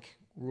whole like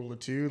Rule of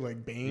Two,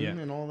 like Bane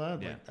and all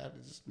that. Like that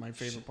is my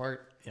favorite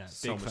part. Yeah,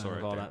 so big fan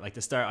of all that. Like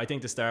I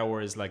think the Star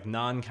Wars like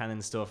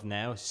non-canon stuff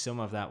now,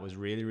 some of that was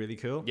really, really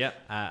cool. Yeah.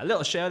 A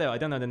little shout out, I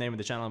don't know the name of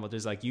the channel, but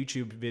there's like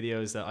YouTube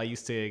videos that I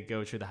used to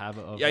go through the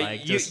habit of. Yeah,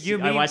 like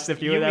I watched a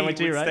few of them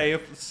with you, right? Stay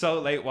up so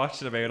late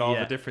watching about all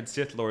the different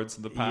Sith Lords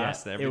in the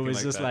past and everything. It was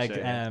like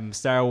just that like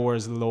Star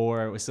Wars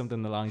lore. It was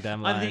something along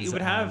them lines. And it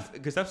would have,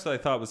 because that's what I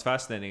thought was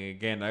fascinating.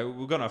 Again,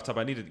 we're going off top.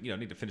 I need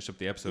to finish up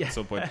the episode at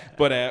some point.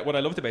 But what I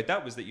loved about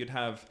that was that you'd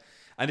have.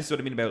 And this is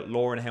what I mean about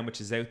lore and how much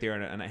is out there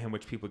and how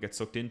much people get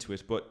sucked into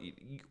it. But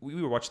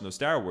we were watching those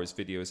Star Wars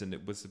videos, and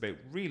it was about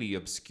really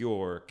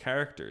obscure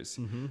characters.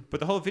 But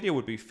the whole video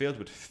would be filled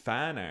with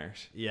fan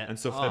art and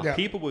stuff that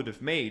people would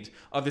have made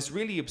of this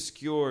really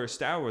obscure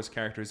Star Wars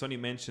characters only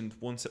mentioned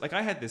once. Like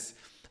I had this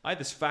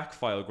fact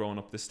file growing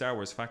up, this Star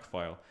Wars fact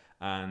file,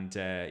 and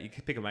you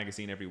could pick a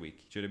magazine every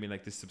week. Do you know what I mean?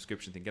 Like this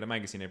subscription thing, get a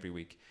magazine every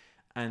week.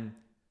 And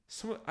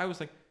so I was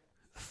like,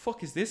 the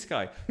fuck is this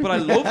guy? But I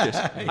loved it.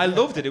 I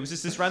loved it. It was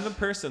just this random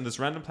person, this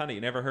random planet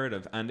you never heard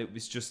of, and it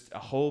was just a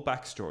whole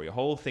backstory, a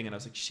whole thing. And I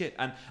was like, shit.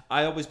 And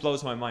I always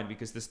blows my mind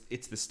because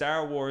it's the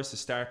Star Wars, the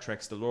Star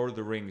Treks, the Lord of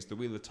the Rings, the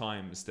Wheel of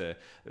Times, the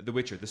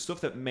Witcher, the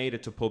stuff that made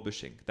it to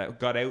publishing, that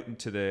got out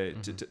into the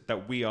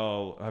that we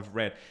all have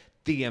read.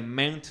 The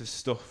amount of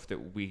stuff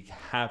that we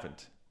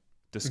haven't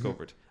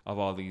discovered of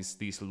all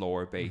these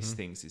lore based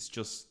things is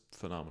just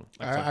phenomenal.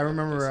 I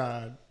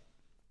remember.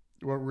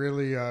 What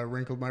really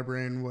wrinkled my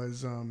brain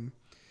was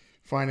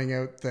finding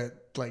out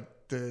that like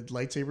the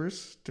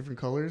lightsabers, different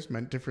colors,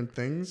 meant different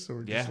things,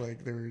 or just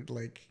like they were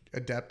like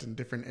adept in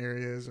different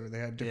areas, or they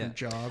had different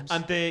jobs.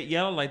 And the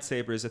yellow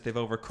lightsabers that they've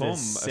overcome The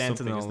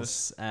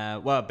Sentinels.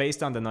 Well,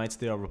 based on the Knights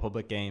of the Old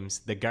Republic games,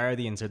 the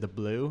Guardians are the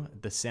blue,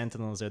 the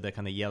Sentinels are the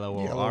kind of yellow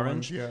or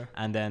orange,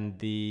 and then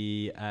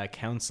the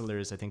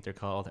Counselors, I think they're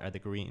called, are the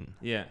green.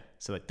 Yeah.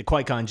 So like the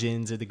Qui-Gon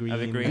Jinns are the green.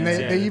 And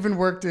they even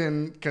worked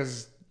in,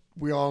 because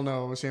we all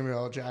know Samuel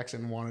L.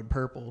 Jackson wanted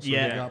purple, so he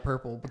got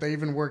purple. But they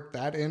even worked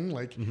that in,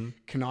 like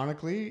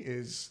canonically,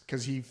 is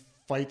because he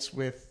fights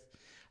with,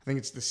 I think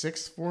it's the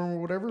sixth form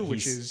or whatever,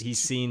 which is he's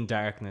seen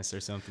darkness or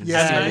something.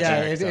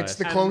 It's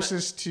the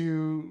closest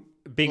to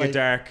being like,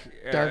 a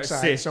dark side.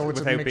 Sith, so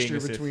it's a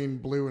mixture between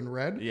blue and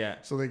red. Yeah.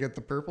 So they get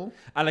the purple.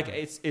 And like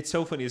it's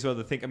so funny as well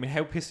to think. I mean,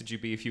 how pissed would you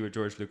be if you were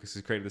George Lucas,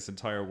 who's created this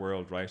entire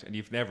world, right? And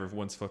you've never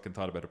once fucking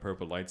thought about a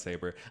purple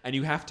lightsaber, and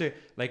you have to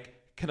like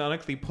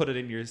canonically put it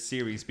in your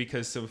series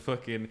because some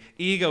fucking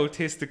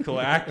egotistical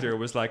actor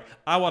was like,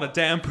 I want a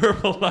damn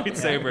purple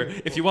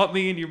lightsaber if you want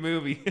me in your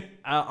movie.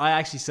 I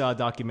actually saw a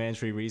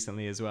documentary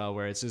recently as well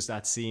where it's just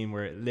that scene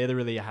where it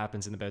literally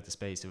happens in about the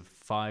space of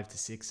 5 to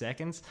 6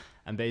 seconds,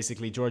 and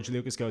basically George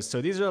Lucas goes,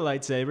 so these are the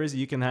lightsabers,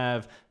 you can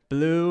have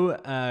blue,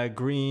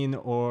 green,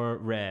 or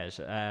red.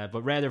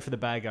 But red are for the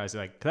bad guys.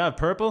 They're like, can I have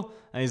purple?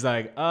 And he's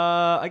like,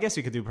 I guess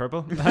you could do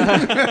purple.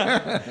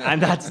 And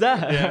that's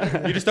that.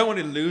 Yeah. You just don't want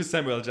to lose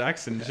Samuel L.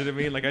 Jackson. Do you know what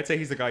I mean? Like, I'd say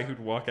he's the guy who'd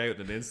walk out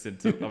in an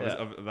instant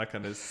of that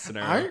kind of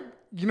scenario.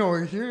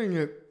 Hearing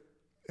it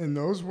in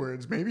those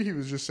words, maybe he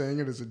was just saying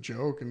it as a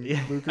joke, and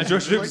Lucas and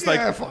George Lucas like,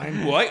 yeah,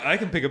 fine. Well, I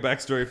can pick a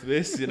backstory for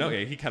this, you know.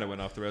 Yeah, he kind of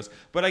went off the rails,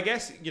 but I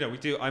guess we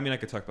do. I mean, I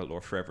could talk about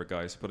lore forever,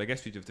 guys, but I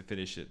guess we do have to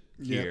finish it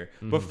here.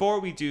 Before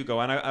we do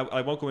go, and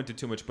I won't go into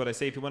too much, but I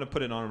say if you want to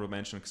put an honorable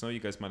mention, because I know you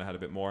guys might have had a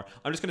bit more,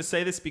 I'm just going to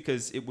say this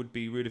because it would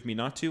be rude of me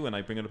not to, and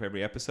I bring it up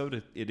every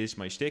episode. It is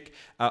my shtick.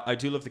 I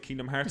do love the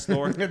Kingdom Hearts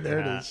lore. There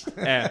it is.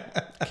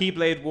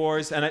 Keyblade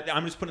Wars, and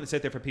I'm just putting this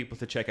out there for people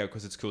to check out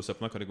because it's cool stuff.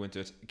 I'm not going to go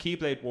into it.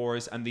 Keyblade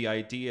Wars, and the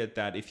idea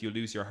that if you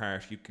lose your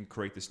heart, you can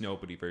create this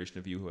nobody version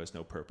of you who has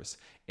no purpose.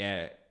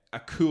 A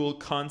cool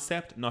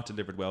concept, not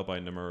delivered well by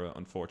Nomura,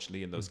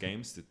 unfortunately, in those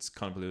games. It's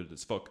convoluted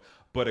as fuck,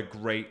 but a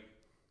great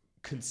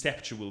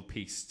conceptual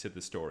piece to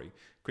the story.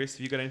 Chris,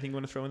 have you got anything you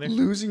want to throw in there?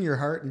 Losing your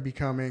heart and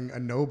becoming a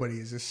nobody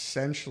is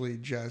essentially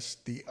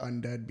just the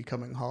undead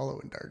becoming hollow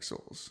in Dark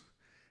Souls.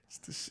 It's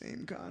the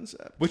same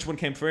concept. Which one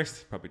came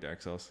first? Probably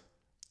Dark Souls.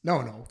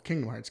 No,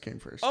 Kingdom Hearts came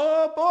first.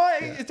 Oh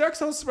boy, is Dark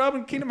Souls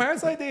robbing Kingdom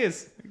Hearts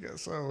ideas? I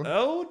guess so.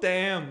 Oh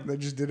damn. They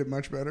just did it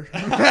much better.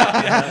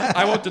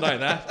 I won't deny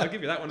that. I'll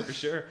give you that one for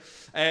sure.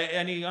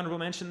 Any honorable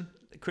mention,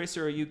 Chris,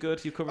 or are you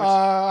good? You covered?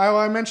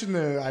 I mentioned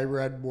I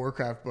read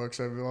Warcraft books.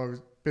 I've always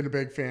been a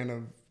big fan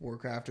of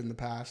Warcraft in the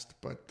past,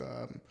 but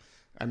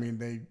I mean,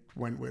 they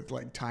went with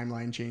like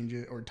timeline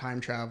changes or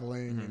time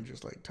traveling and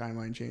just like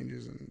timeline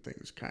changes, and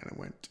things kind of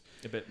went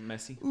a bit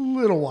messy, a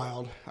little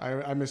wild.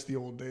 I miss the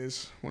old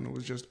days when it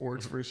was just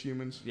orcs versus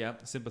humans. Yeah,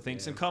 simple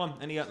things. And Colin,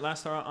 any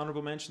last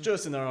honorable mention?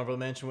 Just an honorable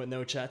mention with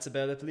no chats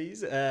about it,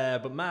 please.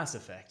 But Mass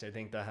Effect, I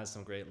think that has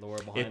some great lore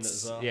behind it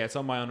as well. Yeah, it's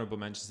on my honorable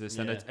mentions list,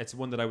 and it's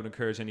one that I would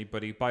encourage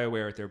anybody.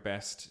 BioWare at their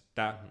best,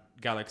 that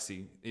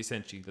galaxy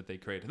essentially that they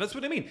created. That's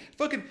what I mean.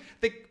 Fucking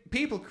the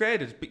people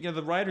created,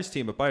 the writers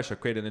team at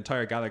BioShock created an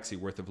entire galaxy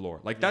worth of lore.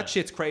 Like that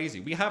shit's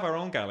crazy. We have our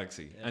own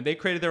galaxy, and they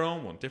created their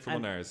own one, different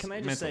and one ours. Can I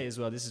just say as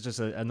well, this is just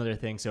another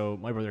thing. So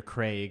my brother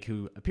Craig,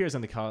 who appears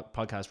on the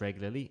podcast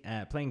regularly,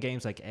 playing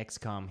games like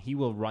XCOM, he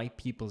will write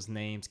people's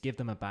names, give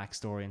them a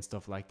backstory and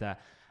stuff like that.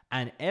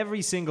 And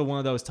every single one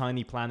of those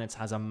tiny planets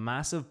has a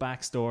massive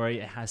backstory.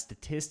 It has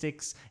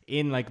statistics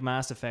in like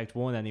Mass Effect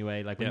 1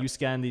 anyway. Like when you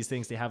scan these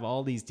things, they have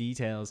all these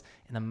details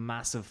in a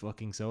massive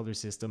fucking solar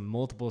system,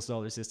 multiple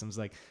solar systems.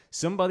 Like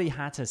somebody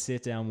had to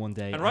sit down one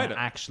day and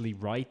actually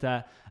write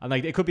that. And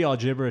like it could be all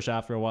gibberish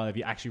after a while if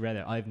you actually read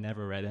it. I've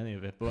never read any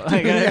of it. But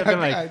like,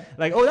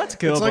 like oh, that's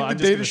cool. Like but I'm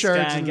just going to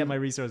scan, get my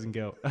resource and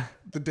go.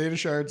 The data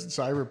shards in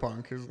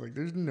Cyberpunk is like,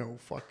 there's no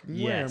fucking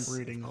way I'm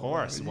reading. Of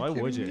course. Why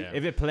would you?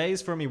 If it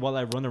plays for me while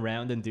I run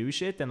around and do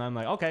shit, then I'm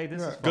like, okay,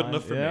 this is good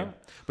enough for me.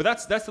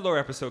 But that's the lore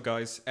episode,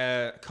 guys.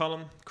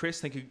 Colin,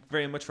 Chris, thank you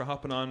very much for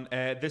hopping on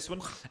this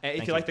one.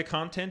 If you like the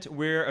content,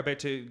 we're about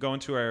to go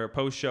into our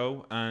post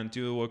show and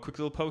do a quick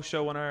little post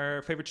show on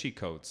our favorite cheat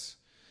codes.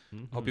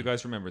 Hope you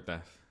guys remembered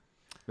that.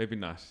 Maybe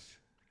not.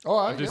 Oh,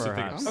 I do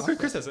something. Okay,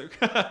 Chris has it.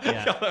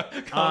 Yeah.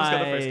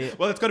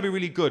 Well, it's going to be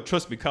really good.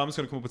 Trust me, Colm's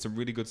going to come up with some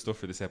really good stuff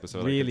for this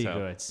episode. Really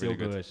good. So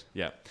good.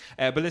 Yeah.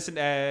 But listen,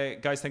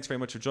 guys, thanks very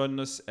much for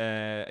joining us.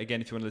 Again,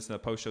 if you want to listen to the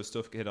post-show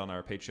stuff, hit on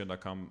our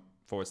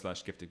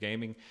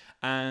patreon.com/giftedgaming.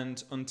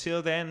 And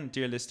until then,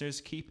 dear listeners,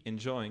 keep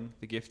enjoying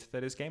the gift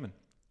that is gaming.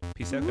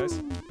 Peace out, guys.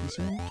 Peace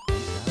out.